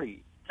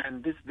worry,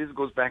 and this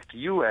goes back to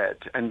you, Ed,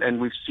 and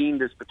we've seen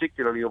this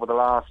particularly over the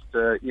last,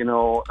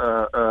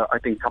 I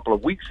think, couple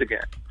of weeks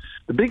again.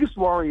 The biggest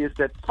worry is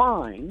that,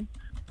 fine,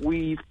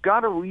 we've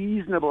got a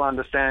reasonable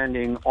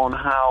understanding on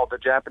how the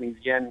Japanese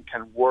yen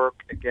can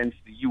work against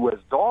the U.S.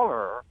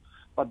 dollar,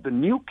 but the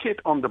new kid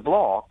on the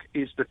block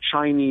is the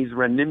Chinese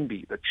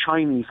renminbi, the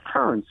Chinese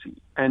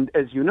currency. And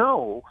as you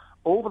know,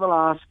 over the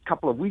last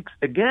couple of weeks,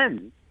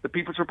 again, the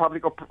People's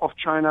Republic of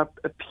China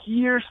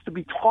appears to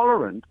be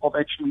tolerant of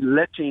actually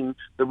letting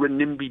the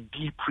renminbi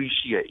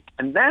depreciate.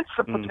 And that's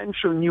a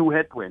potential new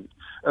headwind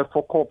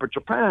for corporate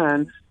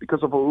Japan,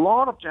 because of a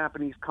lot of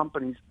Japanese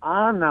companies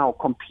are now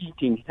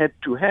competing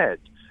head-to-head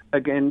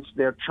against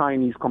their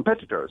Chinese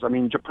competitors. I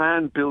mean,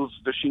 Japan builds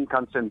the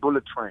Shinkansen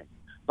bullet train,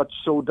 but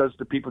so does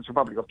the People's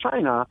Republic of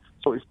China.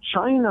 So if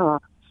China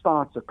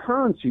starts a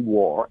currency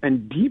war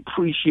and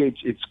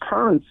depreciates its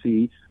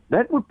currency,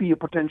 that would be a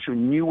potential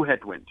new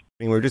headwind.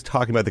 I mean, we were just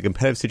talking about the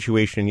competitive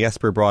situation.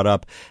 Jesper brought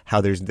up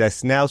how there's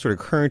this now sort of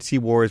currency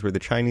wars where the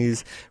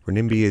Chinese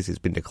renminbi has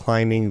been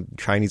declining.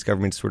 Chinese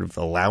government sort of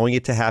allowing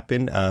it to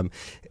happen.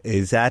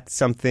 Is that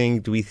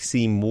something, do we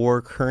see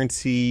more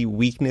currency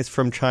weakness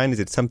from China? Is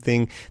it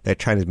something that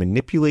China's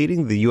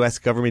manipulating? The U.S.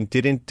 government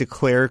didn't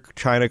declare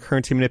China a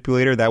currency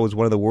manipulator. That was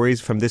one of the worries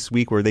from this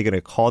week. Were they going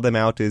to call them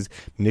out as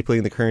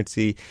manipulating the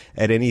currency?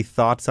 Ed, any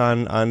thoughts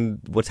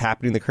on what's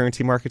happening in the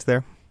currency markets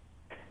there?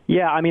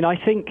 Yeah, I mean, I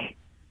think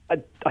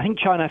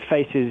China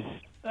faces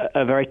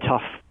a very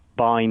tough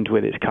bind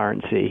with its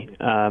currency.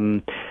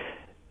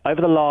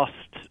 Over the last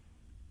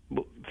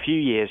few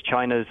years,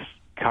 China's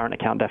current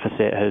account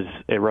deficit has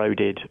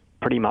eroded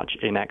pretty much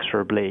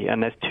inexorably,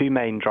 and there's two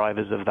main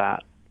drivers of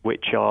that,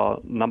 which are,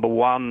 number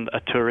one, a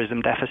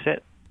tourism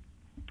deficit.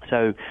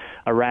 So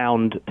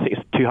around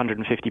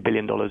 $250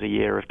 billion a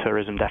year of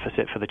tourism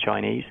deficit for the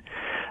Chinese.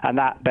 And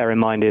that, bear in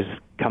mind, is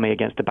coming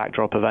against a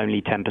backdrop of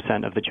only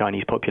 10% of the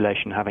Chinese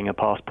population having a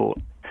passport.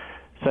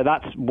 So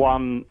that's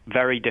one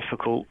very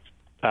difficult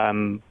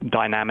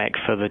dynamic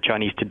for the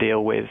Chinese to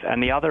deal with.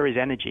 And the other is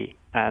energy.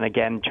 And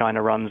again,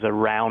 China runs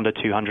around a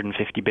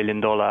 $250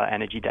 billion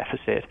energy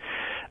deficit.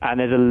 And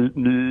there's a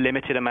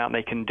limited amount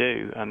they can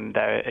do. And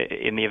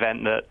in the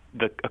event that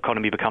the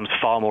economy becomes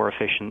far more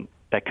efficient,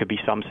 there could be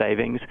some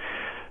savings.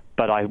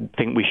 But I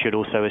think we should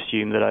also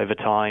assume that over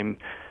time,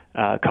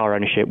 car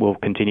ownership will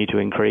continue to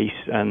increase,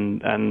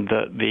 and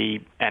that the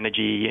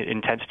energy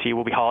intensity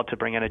will be hard to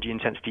bring energy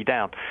intensity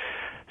down.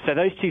 So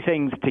those two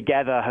things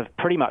together have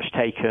pretty much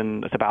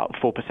taken, it's about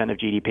 4% of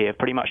GDP, have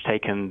pretty much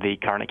taken the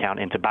current account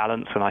into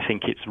balance, and I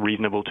think it's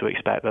reasonable to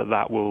expect that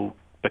that will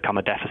become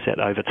a deficit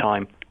over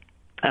time.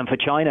 And for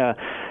China,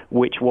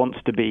 which wants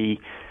to be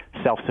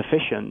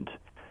self-sufficient,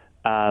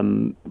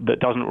 that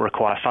doesn't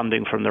require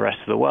funding from the rest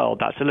of the world,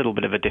 that's a little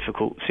bit of a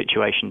difficult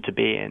situation to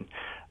be in.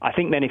 I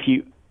think then if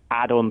you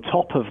add on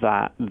top of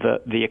that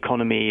the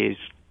economy is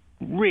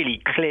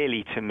really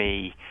clearly, to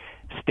me,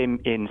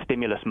 in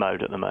stimulus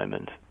mode at the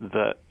moment,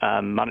 that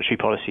monetary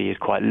policy is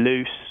quite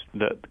loose,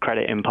 that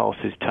credit impulse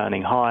is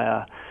turning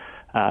higher.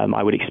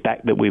 I would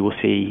expect that we will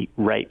see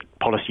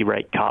policy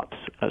rate cuts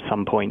at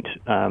some point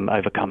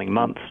over coming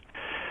months.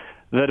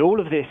 That all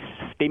of this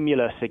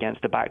stimulus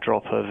against the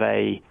backdrop of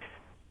a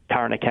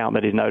current account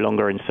that is no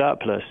longer in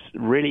surplus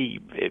really,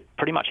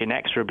 pretty much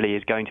inexorably,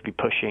 is going to be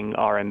pushing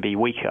RMB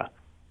weaker.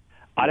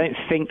 I don't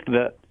think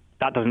that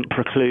doesn't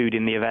preclude,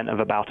 in the event of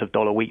a bout of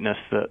dollar weakness,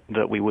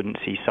 that we wouldn't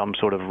see some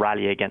sort of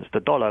rally against the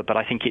dollar, but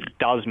I think it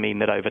does mean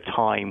that over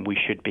time we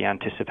should be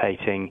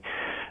anticipating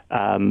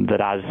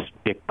that as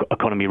the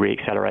economy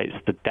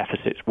reaccelerates, the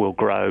deficits will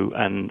grow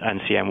and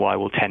CNY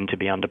will tend to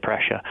be under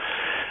pressure.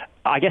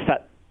 I guess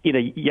that,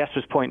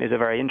 Jesper's point is a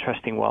very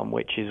interesting one,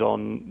 which is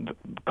on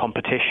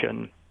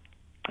competition.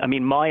 I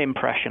mean, my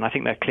impression, I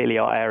think there clearly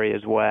are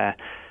areas where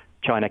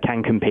China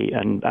can compete,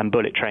 and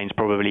bullet trains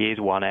probably is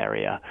one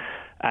area.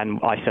 And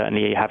I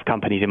certainly have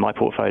companies in my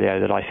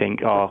portfolio that I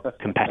think are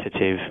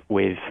competitive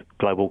with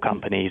global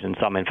companies, and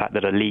some, in fact,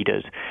 that are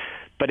leaders.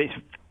 But it's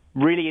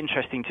really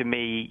interesting to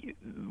me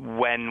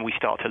when we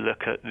start to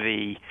look at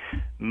the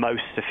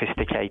most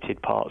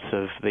sophisticated parts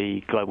of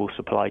the global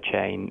supply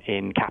chain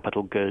in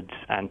capital goods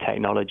and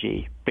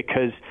technology,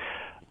 because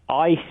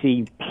I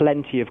see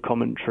plenty of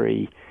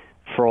commentary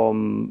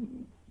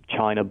from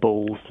China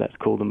bulls, let's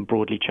call them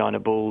broadly China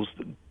bulls,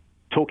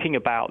 talking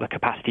about the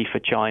capacity for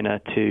China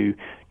to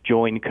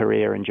join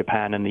Korea and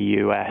Japan and the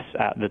US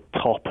at the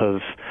top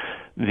of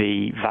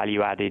the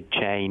value-added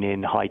chain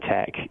in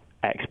high-tech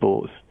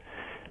exports.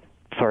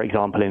 For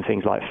example, in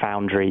things like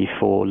foundry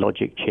for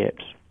logic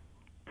chips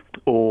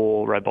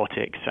or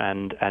robotics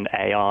and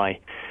AI.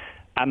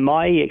 And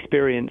my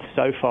experience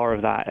so far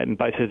of that, and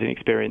both as an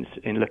experience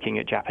in looking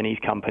at Japanese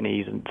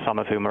companies, and some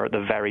of whom are at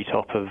the very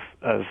top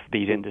of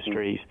these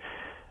industries,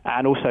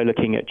 and also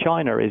looking at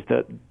China, is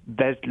that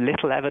there's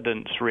little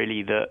evidence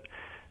really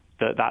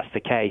that's the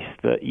case.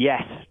 That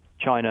yes,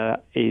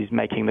 China is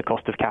making the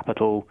cost of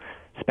capital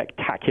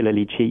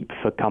spectacularly cheap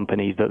for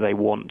companies that they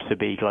want to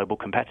be global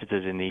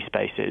competitors in these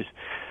spaces,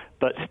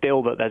 but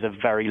still that there's a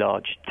very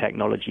large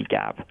technology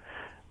gap.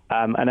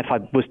 And if I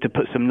was to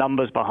put some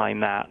numbers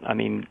behind that, I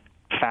mean,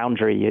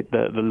 foundry,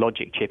 the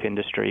logic chip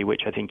industry,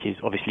 which I think is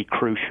obviously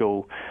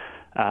crucial,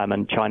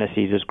 and China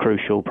sees as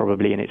crucial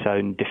probably in its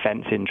own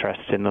defense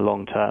interests in the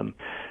long term.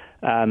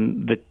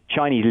 The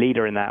Chinese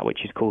leader in that,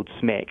 which is called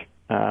SMIC,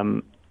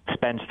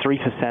 spends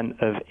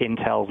 3% of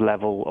Intel's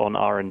level on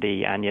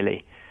R&D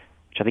annually,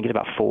 which I think is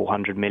about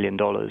 $400 million.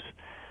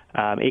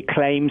 It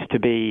claims to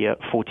be a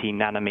 14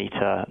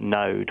 nanometer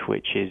node,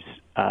 which is,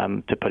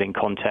 to put in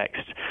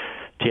context,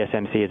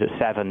 TSMC is at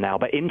 7 now,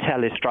 but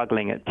Intel is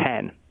struggling at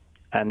 10,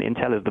 and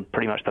Intel is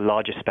pretty much the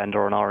largest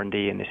spender on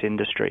R&D in this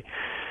industry.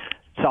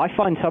 So I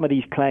find some of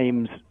these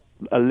claims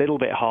a little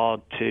bit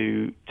hard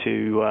to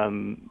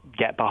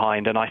get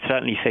behind, and I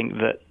certainly think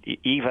that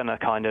even a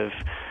kind of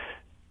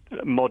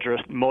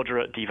moderate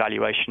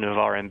devaluation of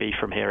RMB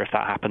from here, if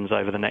that happens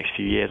over the next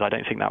few years, I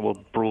don't think that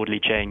will broadly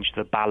change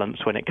the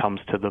balance when it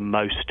comes to the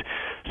most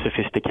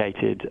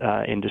sophisticated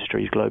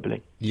industries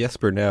globally.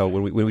 Jesper, now,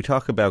 when we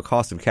talk about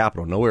cost of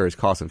capital, nowhere is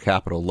cost of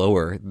capital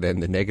lower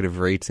than the negative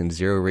rates and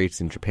zero rates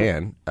in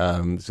Japan.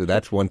 So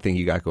that's one thing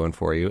you got going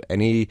for you.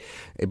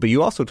 But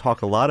you also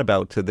talk a lot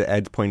about, to the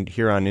Ed's point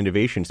here, on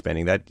innovation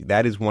spending.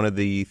 That is one of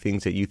the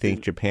things that you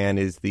think Japan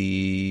is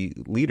the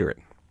leader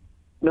in.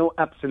 No,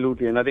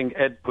 absolutely, and I think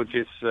Ed put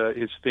his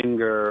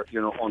finger,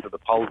 onto the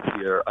pulse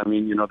here. I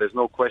mean, there's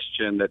no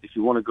question that if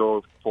you want to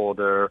go for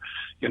the,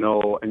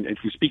 and if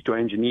you speak to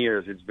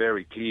engineers, it's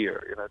very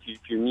clear. If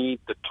you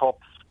need the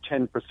top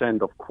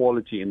 10% of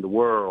quality in the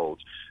world,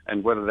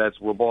 and whether that's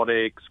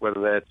robotics,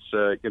 whether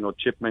that's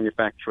chip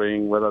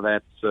manufacturing, whether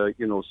that's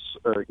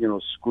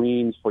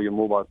screens for your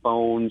mobile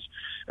phones,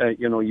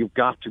 you've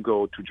got to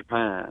go to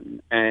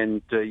Japan.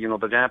 And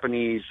the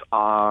Japanese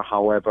are,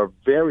 however,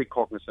 very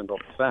cognizant of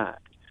the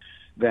fact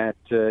that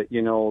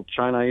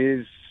China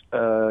is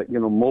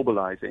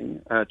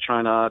mobilizing.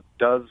 China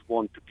does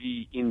want to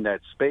be in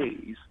that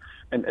space,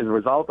 and as a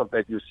result of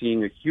that, you're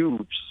seeing a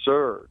huge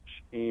surge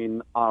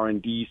in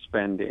R&D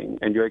spending,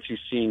 and you're actually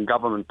seeing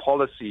government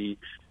policy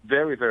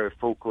very, very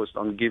focused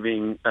on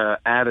giving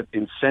added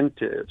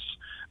incentives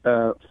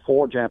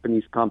for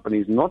Japanese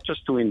companies, not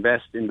just to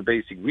invest in the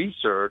basic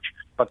research,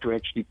 but to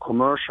actually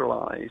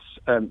commercialize,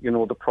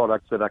 the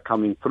products that are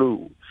coming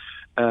through.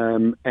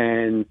 But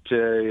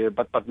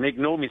make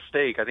no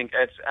mistake, I think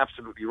Ed's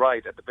absolutely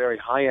right. At the very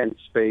high-end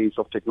space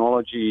of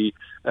technology,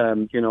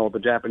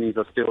 the Japanese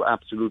are still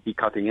absolutely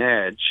cutting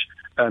edge.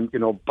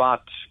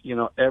 But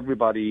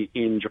everybody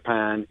in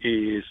Japan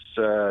is,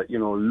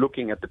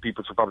 looking at the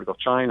People's Republic of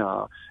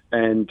China.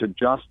 And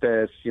just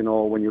as,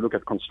 when you look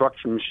at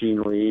construction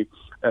machinery,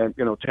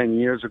 10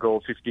 years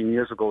ago, 15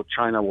 years ago,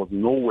 China was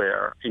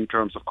nowhere in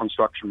terms of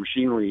construction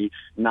machinery.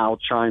 Now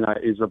China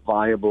is a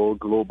viable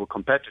global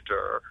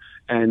competitor.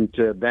 And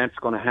that's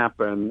going to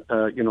happen,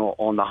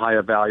 on the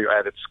higher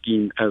value-added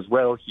scheme as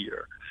well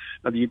here.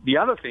 Now, the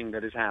other thing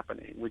that is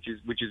happening, which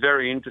is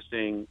very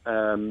interesting,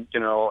 and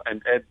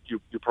Ed, you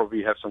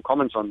probably have some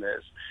comments on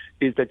this,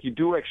 is that you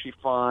do actually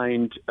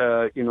find,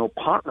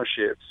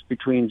 partnerships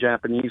between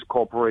Japanese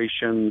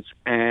corporations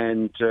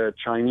and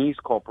Chinese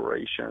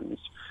corporations.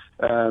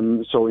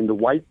 So in the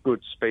white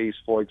goods space,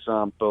 for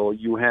example,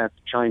 you have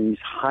Chinese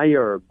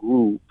Haier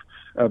Group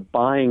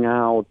buying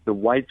out the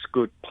white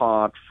goods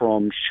part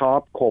from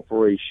Sharp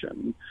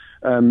Corporation.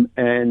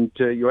 And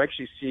you're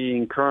actually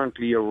seeing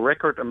currently a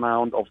record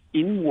amount of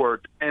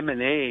inward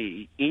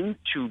M&A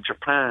into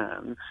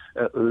Japan,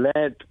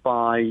 led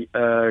by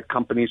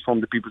companies from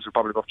the People's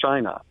Republic of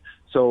China.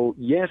 So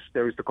yes,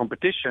 there is the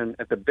competition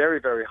at the very,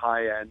 very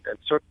high end, and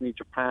certainly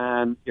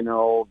Japan,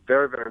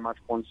 very, very much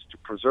wants to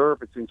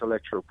preserve its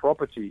intellectual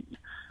property.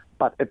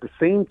 But at the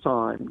same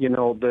time,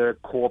 the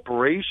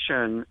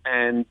cooperation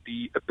and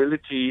the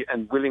ability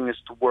and willingness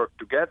to work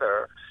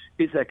together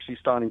is actually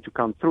starting to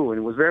come through. And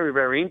it was very,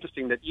 very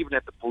interesting that even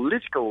at the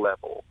political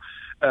level,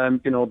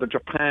 the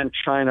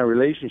Japan-China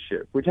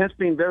relationship, which has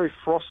been very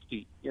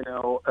frosty,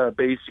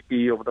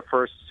 basically over the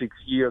first 6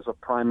 years of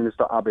Prime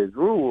Minister Abe's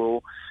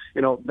rule,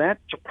 that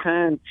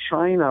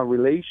Japan-China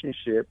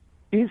relationship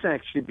is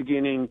actually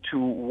beginning to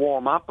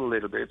warm up a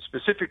little bit.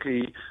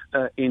 Specifically,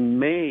 in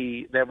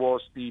May, there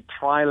was the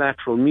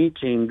trilateral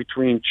meeting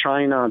between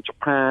China,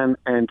 Japan,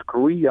 and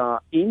Korea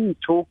in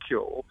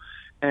Tokyo.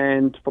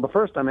 And for the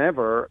first time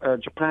ever,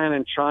 Japan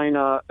and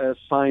China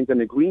signed an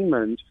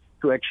agreement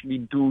to actually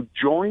do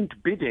joint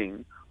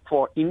bidding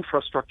for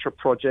infrastructure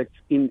projects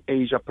in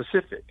Asia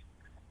Pacific.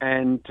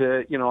 And,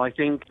 I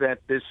think that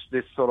this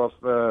sort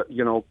of,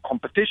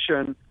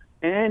 competition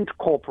and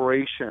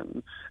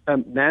cooperation,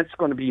 that's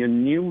going to be a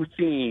new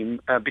theme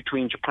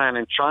between Japan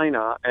and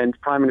China. And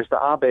Prime Minister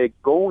Abe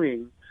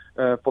going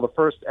for the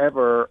first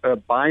ever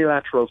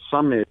bilateral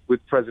summit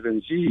with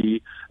President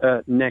Xi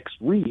next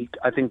week.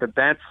 I think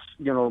that's,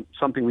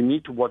 something we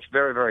need to watch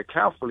very, very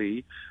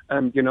carefully,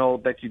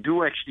 that you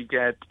do actually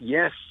get,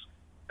 yes,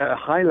 a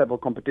high-level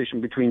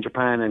competition between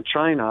Japan and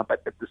China,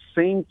 but at the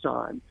same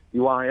time,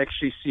 you are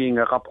actually seeing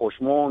a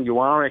rapprochement. You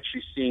are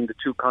actually seeing the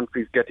two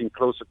countries getting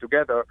closer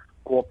together,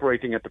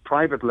 cooperating at the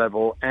private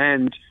level,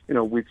 and,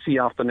 we'd see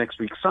after next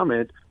week's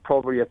summit,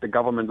 probably at the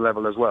government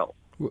level as well.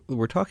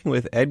 We're talking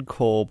with Ed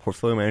Koll,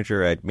 portfolio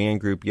manager at Man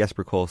Group,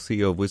 Jesper Koll,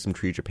 CEO of Wisdom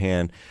Tree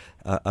Japan.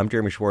 I'm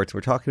Jeremy Schwartz.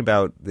 We're talking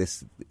about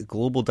this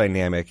global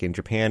dynamic in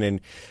Japan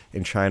and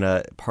in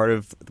China, part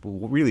of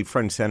really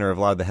front and center of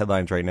a lot of the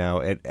headlines right now.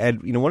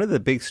 Ed, one of the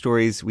big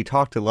stories, we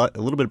talked a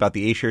little bit about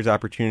the A-shares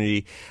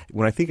opportunity.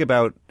 When I think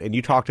about, and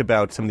you talked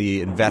about some of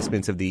the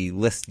investments of the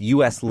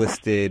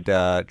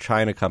U.S.-listed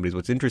China companies,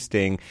 what's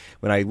interesting,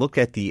 when I look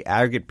at the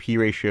aggregate P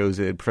ratios,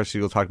 Professor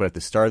Siegel talked about at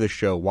the start of the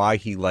show, why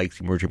he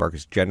likes emerging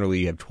markets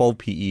generally. You have 12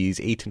 PEs,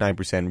 8 to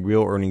 9%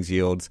 real earnings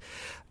yields.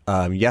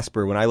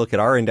 Jesper, when I look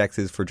at our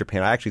indexes for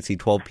Japan, I actually see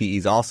 12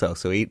 PEs also,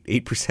 so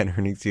 8%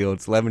 earnings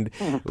yields, 11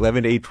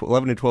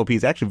 to 12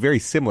 PEs, actually very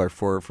similar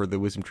for the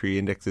Wisdom Tree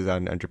indexes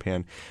on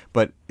Japan.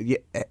 But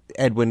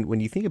Ed, when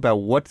you think about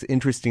what's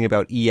interesting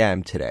about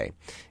EM today,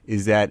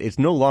 is that it's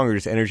no longer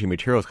just energy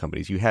materials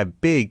companies. You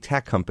have big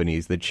tech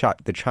companies, the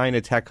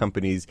China tech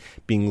companies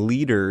being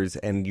leaders,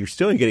 and you're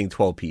still getting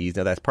 12 PEs.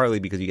 Now, that's partly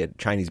because you get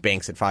Chinese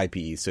banks at 5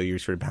 PEs, so you're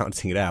sort of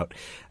balancing it out.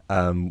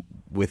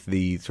 With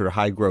the sort of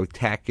high growth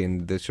tech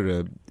and the sort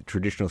of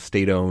traditional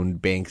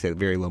state-owned banks at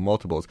very low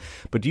multiples.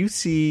 But do you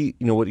see,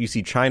 what you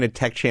see China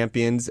tech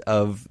champions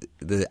of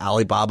the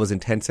Alibabas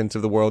and Tencents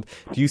of the world?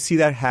 Do you see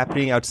that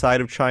happening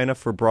outside of China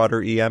for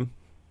broader EM?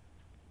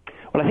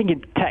 Well, I think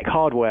in tech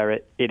hardware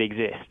it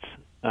exists.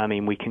 I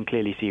mean, we can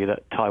clearly see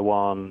that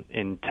Taiwan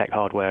in tech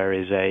hardware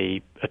is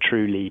a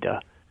true leader.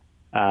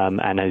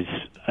 And has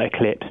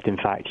eclipsed, in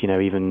fact,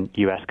 even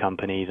U.S.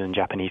 companies and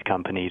Japanese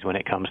companies when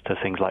it comes to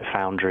things like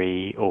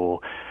foundry or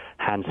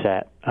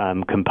handset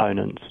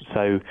components.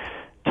 So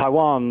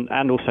Taiwan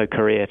and also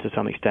Korea, to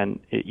some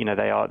extent,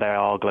 they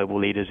are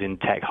global leaders in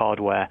tech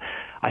hardware.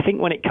 I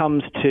think when it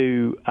comes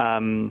to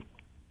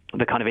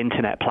the kind of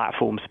internet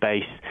platform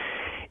space,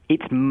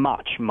 it's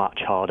much,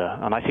 much harder.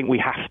 And I think we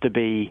have to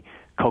be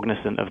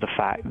cognizant of the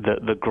fact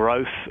that the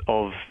growth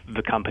of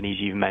the companies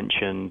you've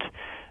mentioned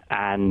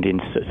and in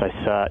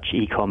search,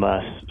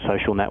 e-commerce,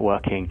 social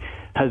networking,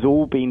 has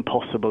all been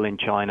possible in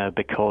China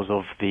because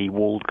of the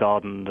walled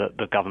garden that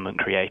the government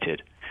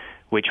created,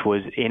 which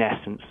was, in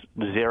essence,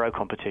 zero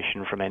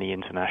competition from any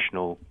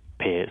international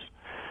peers.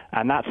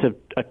 And that's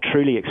a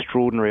truly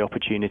extraordinary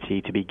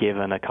opportunity to be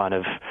given a kind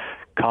of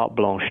carte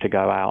blanche to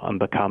go out and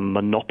become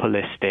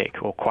monopolistic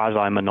or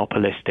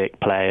quasi-monopolistic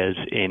players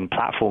in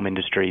platform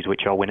industries,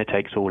 which are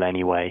winner-takes-all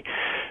anyway,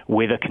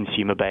 with a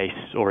consumer base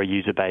or a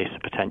user base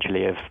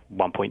potentially of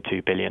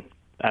 1.2 billion.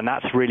 And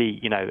that's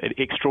really,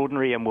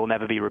 extraordinary and will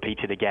never be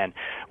repeated again.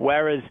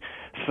 Whereas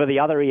for the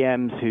other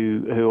EMs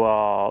who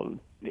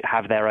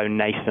have their own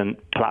nascent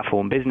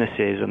platform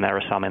businesses, and there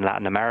are some in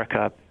Latin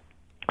America,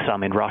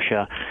 some in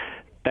Russia,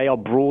 they are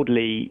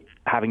broadly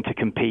having to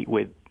compete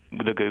with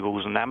the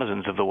Googles and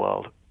Amazons of the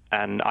world.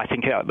 And I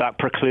think that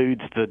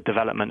precludes the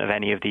development of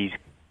any of these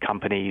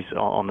companies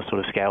on the sort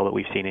of scale that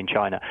we've seen in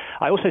China.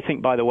 I also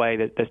think, by the way,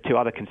 that there's two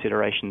other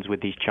considerations with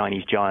these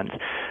Chinese giants.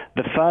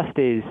 The first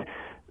is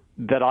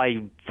that I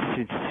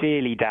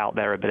sincerely doubt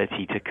their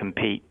ability to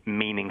compete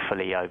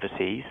meaningfully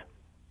overseas.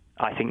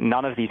 I think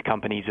none of these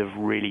companies have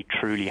really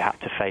truly had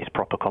to face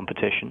proper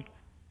competition.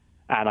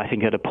 And I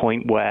think at a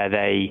point where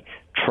they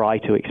try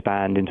to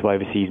expand into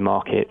overseas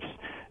markets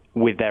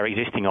with their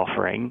existing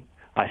offering,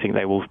 I think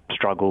they will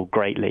struggle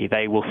greatly.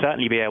 They will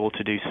certainly be able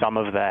to do some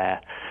of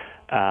their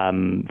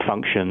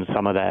functions,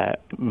 some of their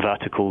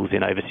verticals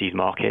in overseas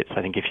markets.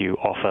 I think if you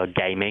offer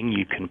gaming,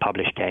 you can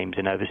publish games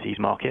in overseas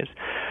markets.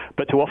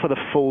 But to offer the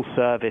full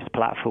service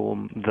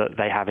platform that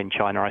they have in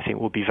China, I think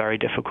will be very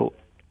difficult.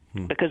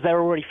 Because they're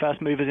already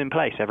first movers in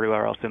place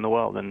everywhere else in the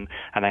world, and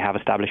they have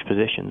established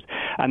positions.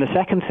 And the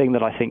second thing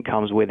that I think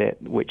comes with it,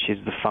 which is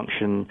the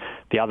function,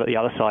 the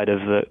other side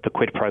of the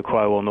quid pro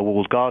quo on the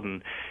walled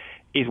garden,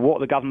 is what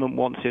the government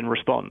wants in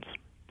response.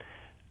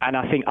 And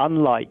I think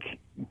unlike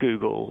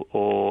Google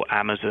or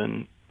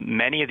Amazon,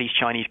 many of these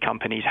Chinese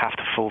companies have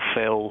to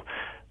fulfill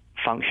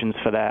functions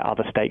for their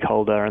other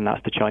stakeholder, and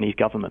that's the Chinese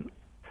government.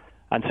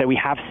 And so we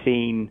have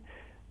seen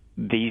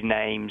these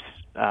names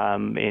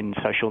in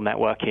social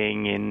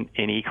networking,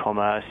 in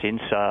e-commerce, in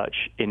search,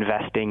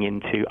 investing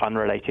into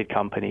unrelated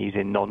companies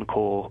in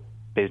non-core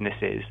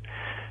businesses,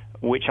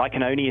 which I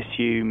can only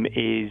assume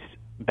is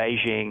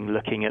Beijing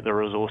looking at the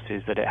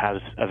resources that it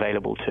has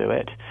available to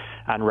it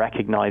and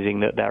recognizing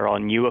that there are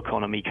new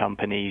economy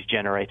companies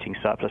generating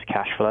surplus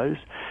cash flows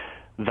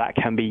that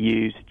can be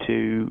used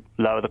to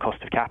lower the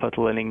cost of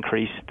capital and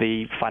increase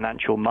the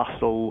financial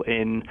muscle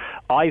in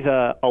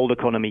either old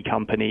economy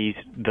companies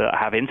that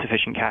have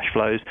insufficient cash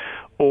flows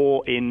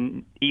or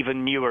in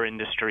even newer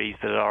industries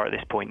that are at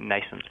this point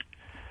nascent.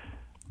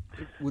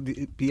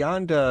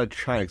 Beyond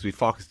China, because we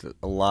focused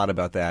a lot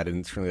about that,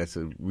 and certainly that's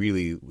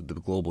really the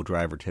global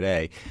driver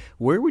today,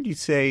 where would you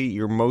say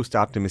you're most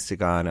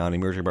optimistic on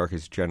emerging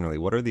markets generally?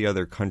 What are the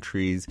other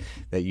countries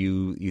that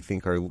you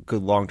think are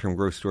good long-term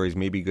growth stories,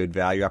 maybe good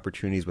value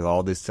opportunities with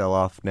all this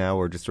sell-off now,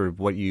 or just sort of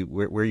where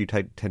you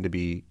tend to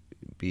be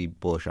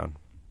bullish on?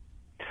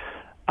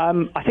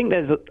 I think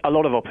there's a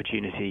lot of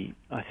opportunity.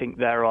 I think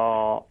there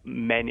are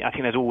many. I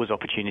think there's always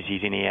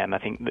opportunities in EM. I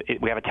think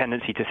we have a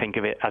tendency to think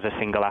of it as a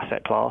single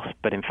asset class,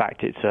 but in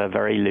fact it's a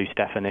very loose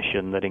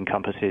definition that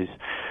encompasses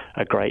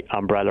a great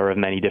umbrella of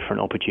many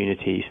different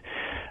opportunities.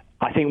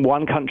 I think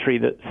one country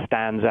that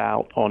stands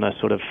out on a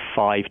sort of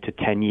 5 to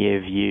 10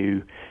 year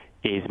view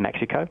is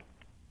Mexico.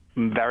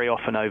 Very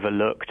often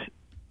overlooked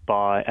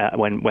by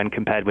when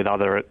compared with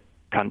other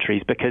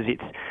countries because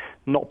it's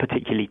not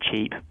particularly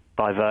cheap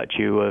by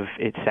virtue of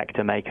its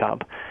sector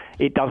makeup.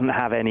 It doesn't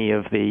have any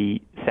of the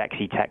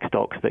sexy tech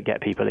stocks that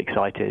get people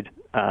excited.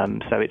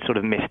 So it's sort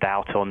of missed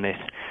out on this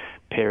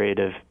period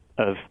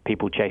of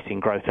people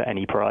chasing growth at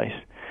any price.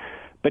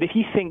 But if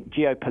you think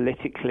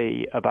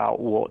geopolitically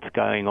about what's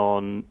going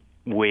on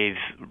with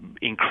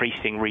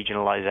increasing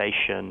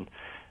regionalization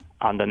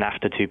under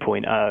NAFTA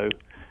 2.0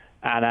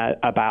 and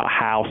about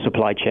how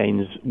supply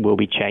chains will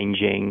be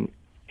changing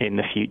in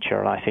the future,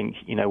 and I think,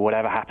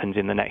 whatever happens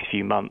in the next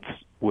few months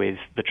with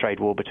the trade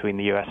war between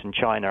the US and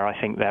China, I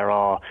think there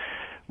are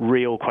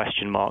real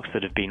question marks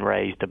that have been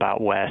raised about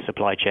where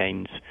supply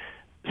chains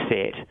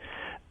sit.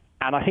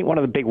 And I think one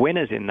of the big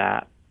winners in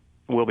that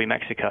will be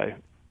Mexico,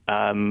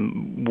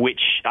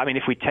 which,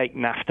 if we take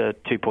NAFTA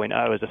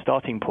 2.0 as a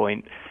starting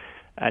point,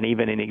 and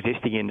even in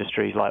existing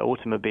industries like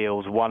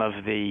automobiles, one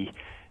of the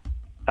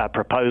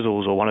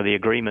proposals or one of the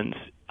agreements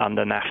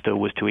under NAFTA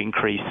was to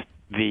increase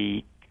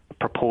the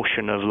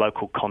proportion of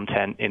local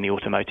content in the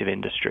automotive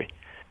industry,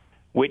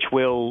 which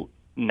will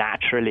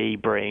naturally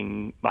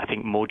bring, I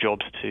think, more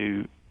jobs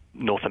to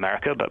North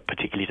America, but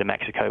particularly to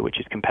Mexico, which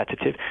is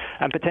competitive,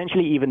 and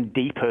potentially even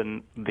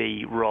deepen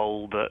the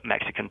role that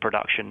Mexican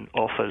production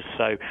offers.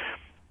 So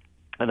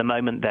at the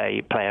moment,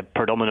 they play a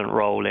predominant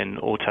role in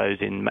autos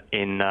in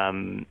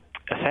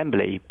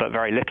assembly, but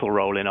very little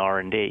role in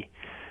R&D.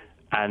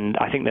 And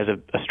I think there's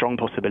a strong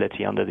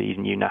possibility under these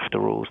new NAFTA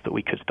rules that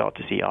we could start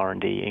to see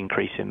R&D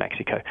increase in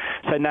Mexico.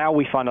 So now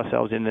we find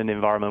ourselves in an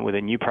environment with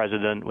a new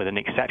president with an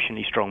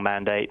exceptionally strong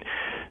mandate.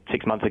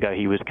 6 months ago,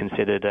 he was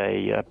considered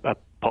a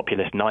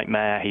populist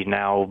nightmare. He's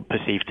now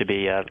perceived to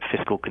be a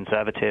fiscal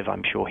conservative.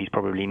 I'm sure he's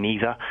probably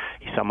neither.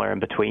 He's somewhere in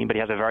between, but he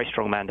has a very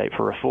strong mandate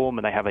for reform,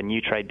 and they have a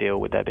new trade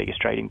deal with their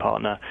biggest trading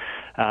partner.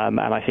 And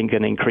I think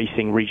an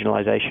increasing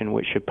regionalization,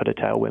 which should put a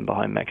tailwind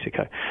behind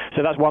Mexico.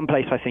 So that's one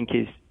place I think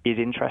is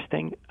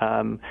interesting.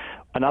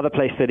 Another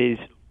place that is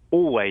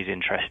always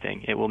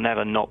interesting, it will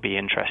never not be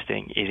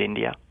interesting, is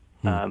India,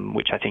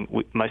 which I think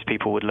most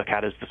people would look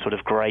at as the sort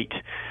of great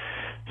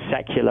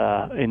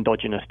secular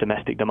endogenous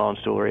domestic demand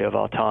story of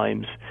our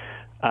times.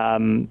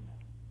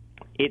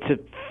 It's a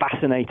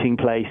fascinating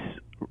place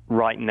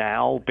right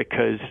now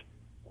because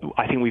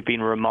I think we've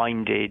been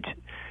reminded,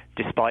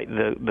 despite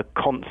the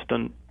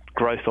constant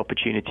growth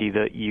opportunity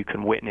that you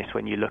can witness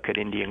when you look at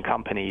Indian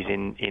companies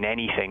in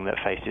anything that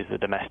faces the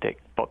domestic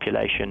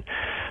population,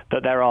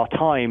 that there are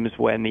times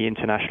when the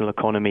international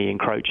economy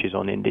encroaches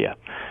on India.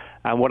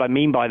 And what I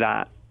mean by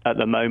that at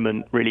the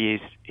moment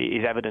really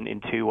is evident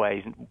in two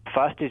ways.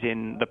 First is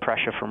in the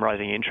pressure from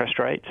rising interest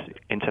rates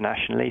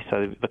internationally.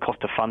 So the cost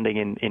of funding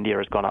in India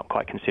has gone up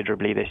quite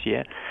considerably this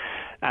year.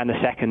 And the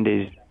second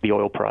is the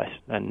oil price.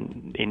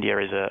 And India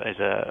is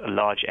a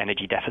large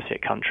energy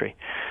deficit country.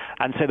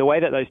 And so the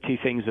way that those two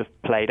things have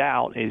played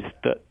out is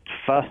that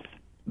first,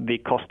 the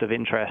cost of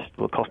interest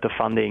or cost of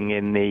funding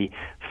in the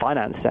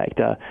finance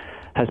sector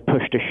has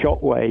pushed a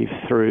shockwave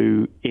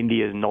through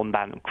India's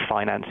non-bank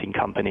financing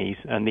companies.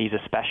 And these are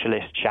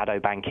specialist shadow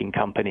banking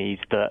companies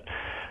that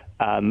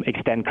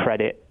extend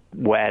credit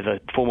where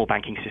the formal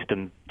banking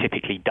system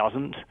typically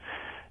doesn't,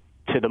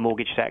 to the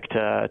mortgage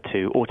sector,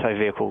 to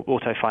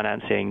auto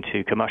financing,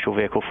 to commercial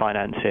vehicle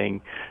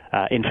financing,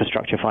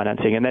 infrastructure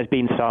financing. And there's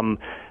been some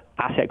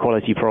asset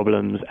quality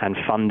problems and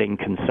funding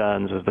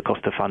concerns as the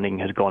cost of funding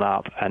has gone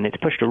up. And it's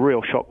pushed a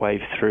real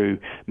shockwave through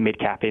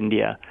mid-cap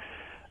India.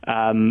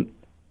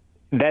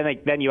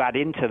 Then you add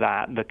into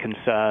that the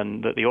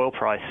concern that the oil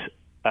price,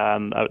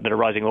 that a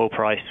rising oil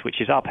price, which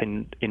is up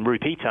in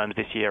rupee terms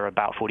this year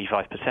about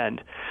 45%,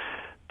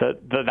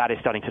 that is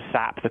starting to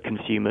sap the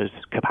consumer's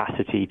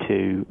capacity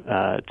to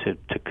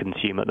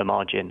consume at the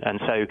margin. And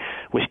so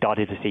we're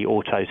starting to see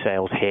auto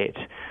sales hit,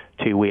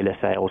 two-wheeler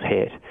sales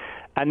hit.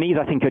 And these,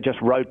 I think, are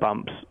just road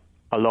bumps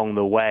along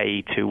the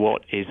way to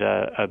what is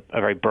a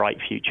very bright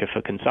future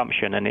for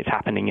consumption. And it's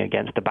happening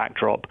against a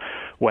backdrop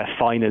where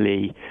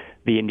finally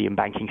the Indian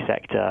banking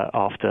sector,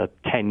 after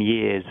 10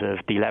 years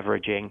of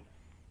deleveraging,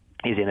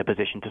 is in a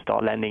position to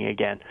start lending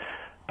again.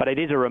 But it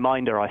is a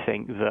reminder, I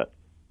think, that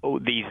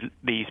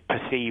these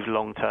perceived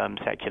long-term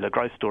secular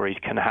growth stories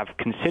can have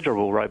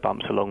considerable road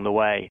bumps along the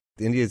way.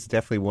 India is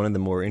definitely one of the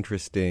more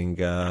interesting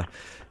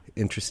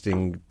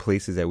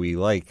places that we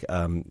like.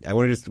 I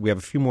want to we have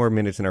a few more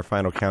minutes in our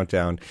final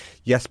countdown.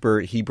 Jesper,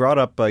 he brought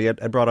up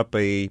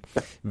a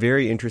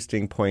very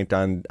interesting point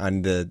on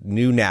the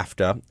new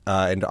NAFTA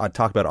and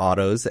talk about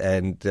autos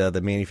and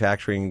the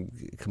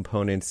manufacturing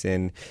components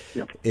in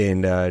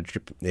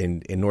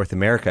North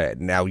America.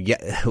 Now,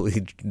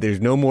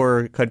 there's no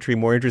more country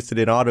more interested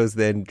in autos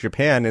than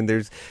Japan, and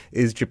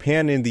is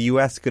Japan and the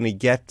U.S. going to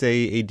get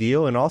a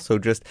deal? And also,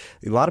 just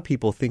a lot of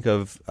people think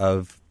of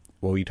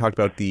you talked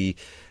about the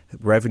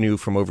revenue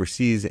from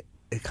overseas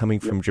coming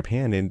from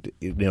Japan, and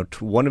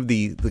one of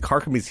the car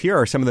companies here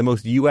are some of the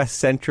most U.S.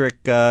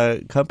 centric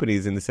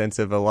companies in the sense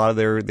of a lot of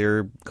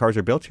their cars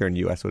are built here in the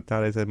U.S., so it's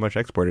not as much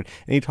exported.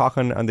 Any talk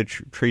on the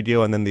trade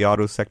deal and then the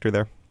auto sector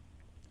there?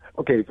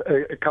 Okay,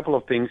 a couple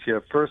of things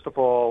here. First of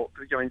all,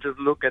 just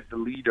look at the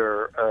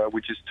leader,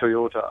 which is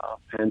Toyota.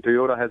 And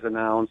Toyota has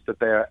announced that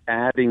they're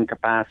adding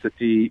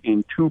capacity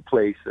in two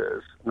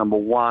places. Number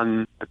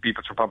one, the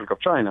People's Republic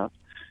of China,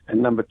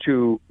 and number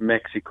two,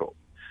 Mexico.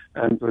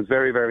 And it was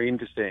very, very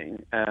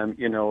interesting,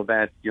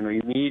 that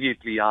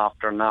immediately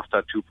after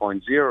NAFTA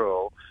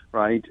 2.0,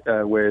 right,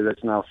 where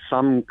there's now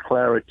some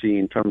clarity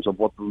in terms of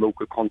what the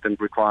local content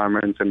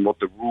requirements and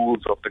what the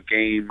rules of the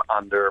game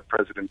under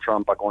President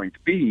Trump are going to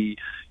be,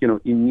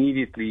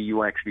 immediately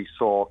you actually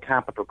saw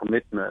capital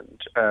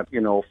commitment,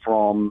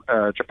 from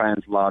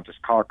Japan's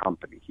largest car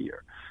company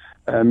here.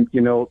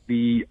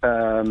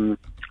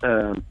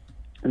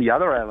 The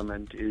other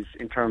element is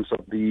in terms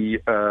of the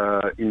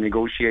in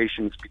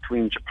negotiations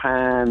between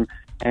Japan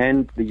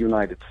and the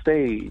United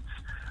States.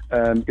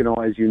 As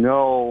you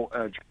know,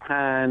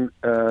 Japan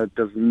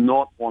does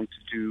not want to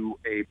do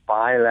a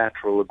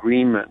bilateral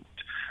agreement.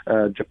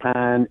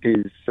 Japan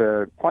is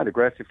quite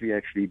aggressively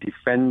actually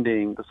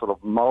defending the sort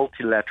of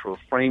multilateral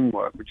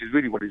framework, which is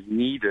really what is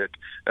needed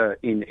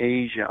in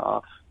Asia.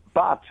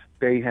 But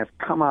they have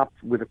come up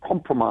with a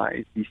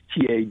compromise, these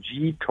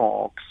TAG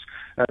talks,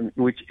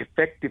 which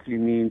effectively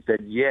means that,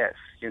 yes,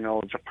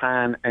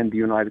 Japan and the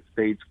United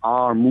States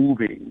are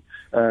moving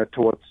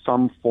towards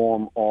some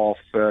form of,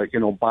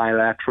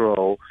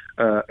 bilateral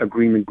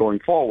agreement going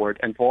forward.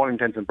 And for all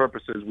intents and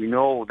purposes, we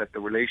know that the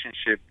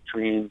relationship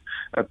between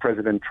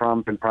President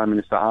Trump and Prime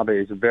Minister Abe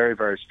is a very,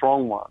 very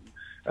strong one.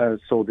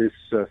 So this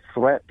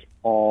threat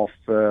of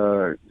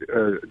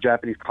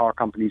Japanese car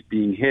companies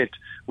being hit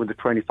with a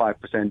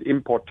 25%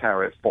 import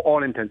tariff, for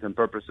all intents and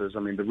purposes,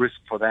 the risk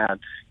for that,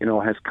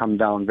 has come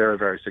down very,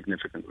 very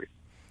significantly.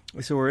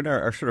 So we're in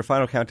our sort of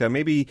final countdown,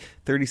 maybe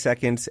 30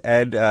 seconds.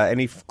 Ed,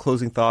 any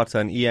closing thoughts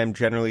on EM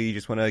generally you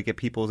just want to get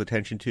people's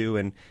attention to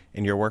and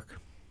your work?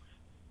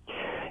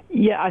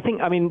 Yeah, I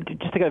think,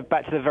 just to go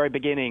back to the very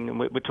beginning,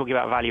 we're talking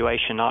about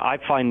valuation. I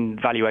find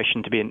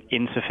valuation to be an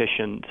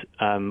insufficient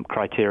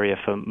criteria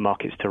for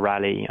markets to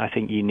rally. I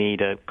think you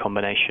need a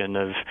combination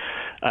of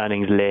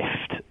earnings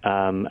lift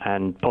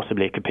and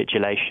possibly a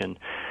capitulation.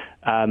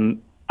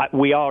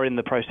 We are in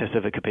the process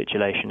of a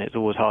capitulation. It's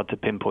always hard to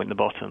pinpoint the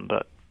bottom,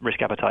 but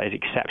risk appetite is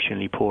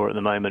exceptionally poor at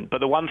the moment. But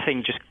the one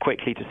thing just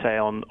quickly to say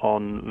on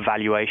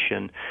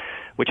valuation,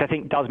 which I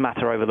think does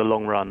matter over the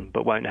long run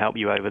but won't help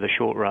you over the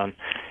short run,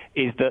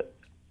 is that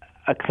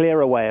a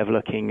clearer way of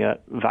looking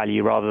at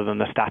value rather than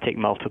the static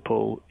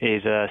multiple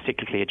is a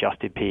cyclically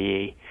adjusted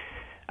PE.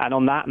 And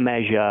on that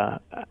measure,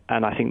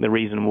 and I think the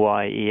reason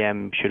why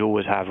EM should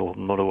always have, or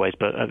not always,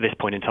 but at this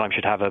point in time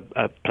should have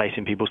a place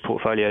in people's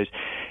portfolios,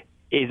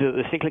 is that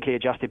the cyclically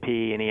adjusted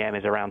PE in EM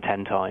is around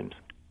 10 times,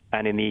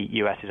 and in the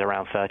US is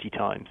around 30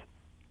 times.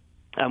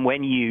 And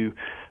when you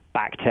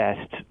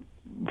backtest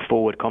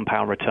forward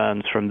compound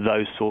returns from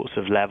those sorts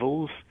of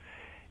levels,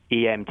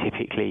 EM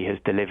typically has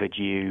delivered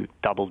you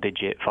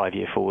double-digit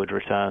 5-year forward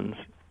returns,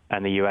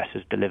 and the US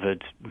has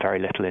delivered very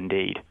little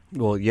indeed.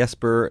 Well,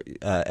 Jesper,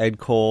 Ed,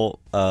 Koll,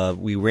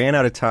 we ran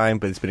out of time,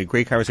 but it's been a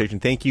great conversation.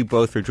 Thank you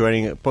both for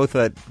joining, both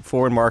at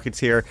Foreign Markets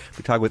here.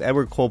 We talked with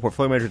Edward Koll,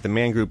 Portfolio Manager at the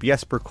Man Group,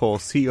 Jesper Koll,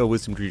 CEO of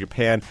Wisdom Tree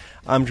Japan.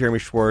 I'm Jeremy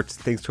Schwartz.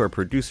 Thanks to our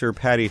producer,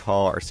 Patty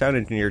Hall, our sound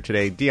engineer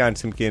today, Dion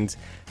Simpkins.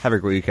 Have a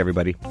great week,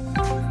 everybody.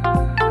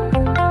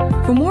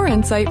 For more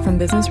insight from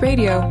Business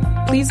Radio,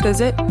 please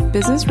visit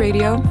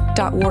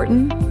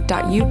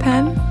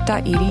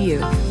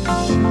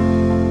businessradio.wharton.upenn.edu.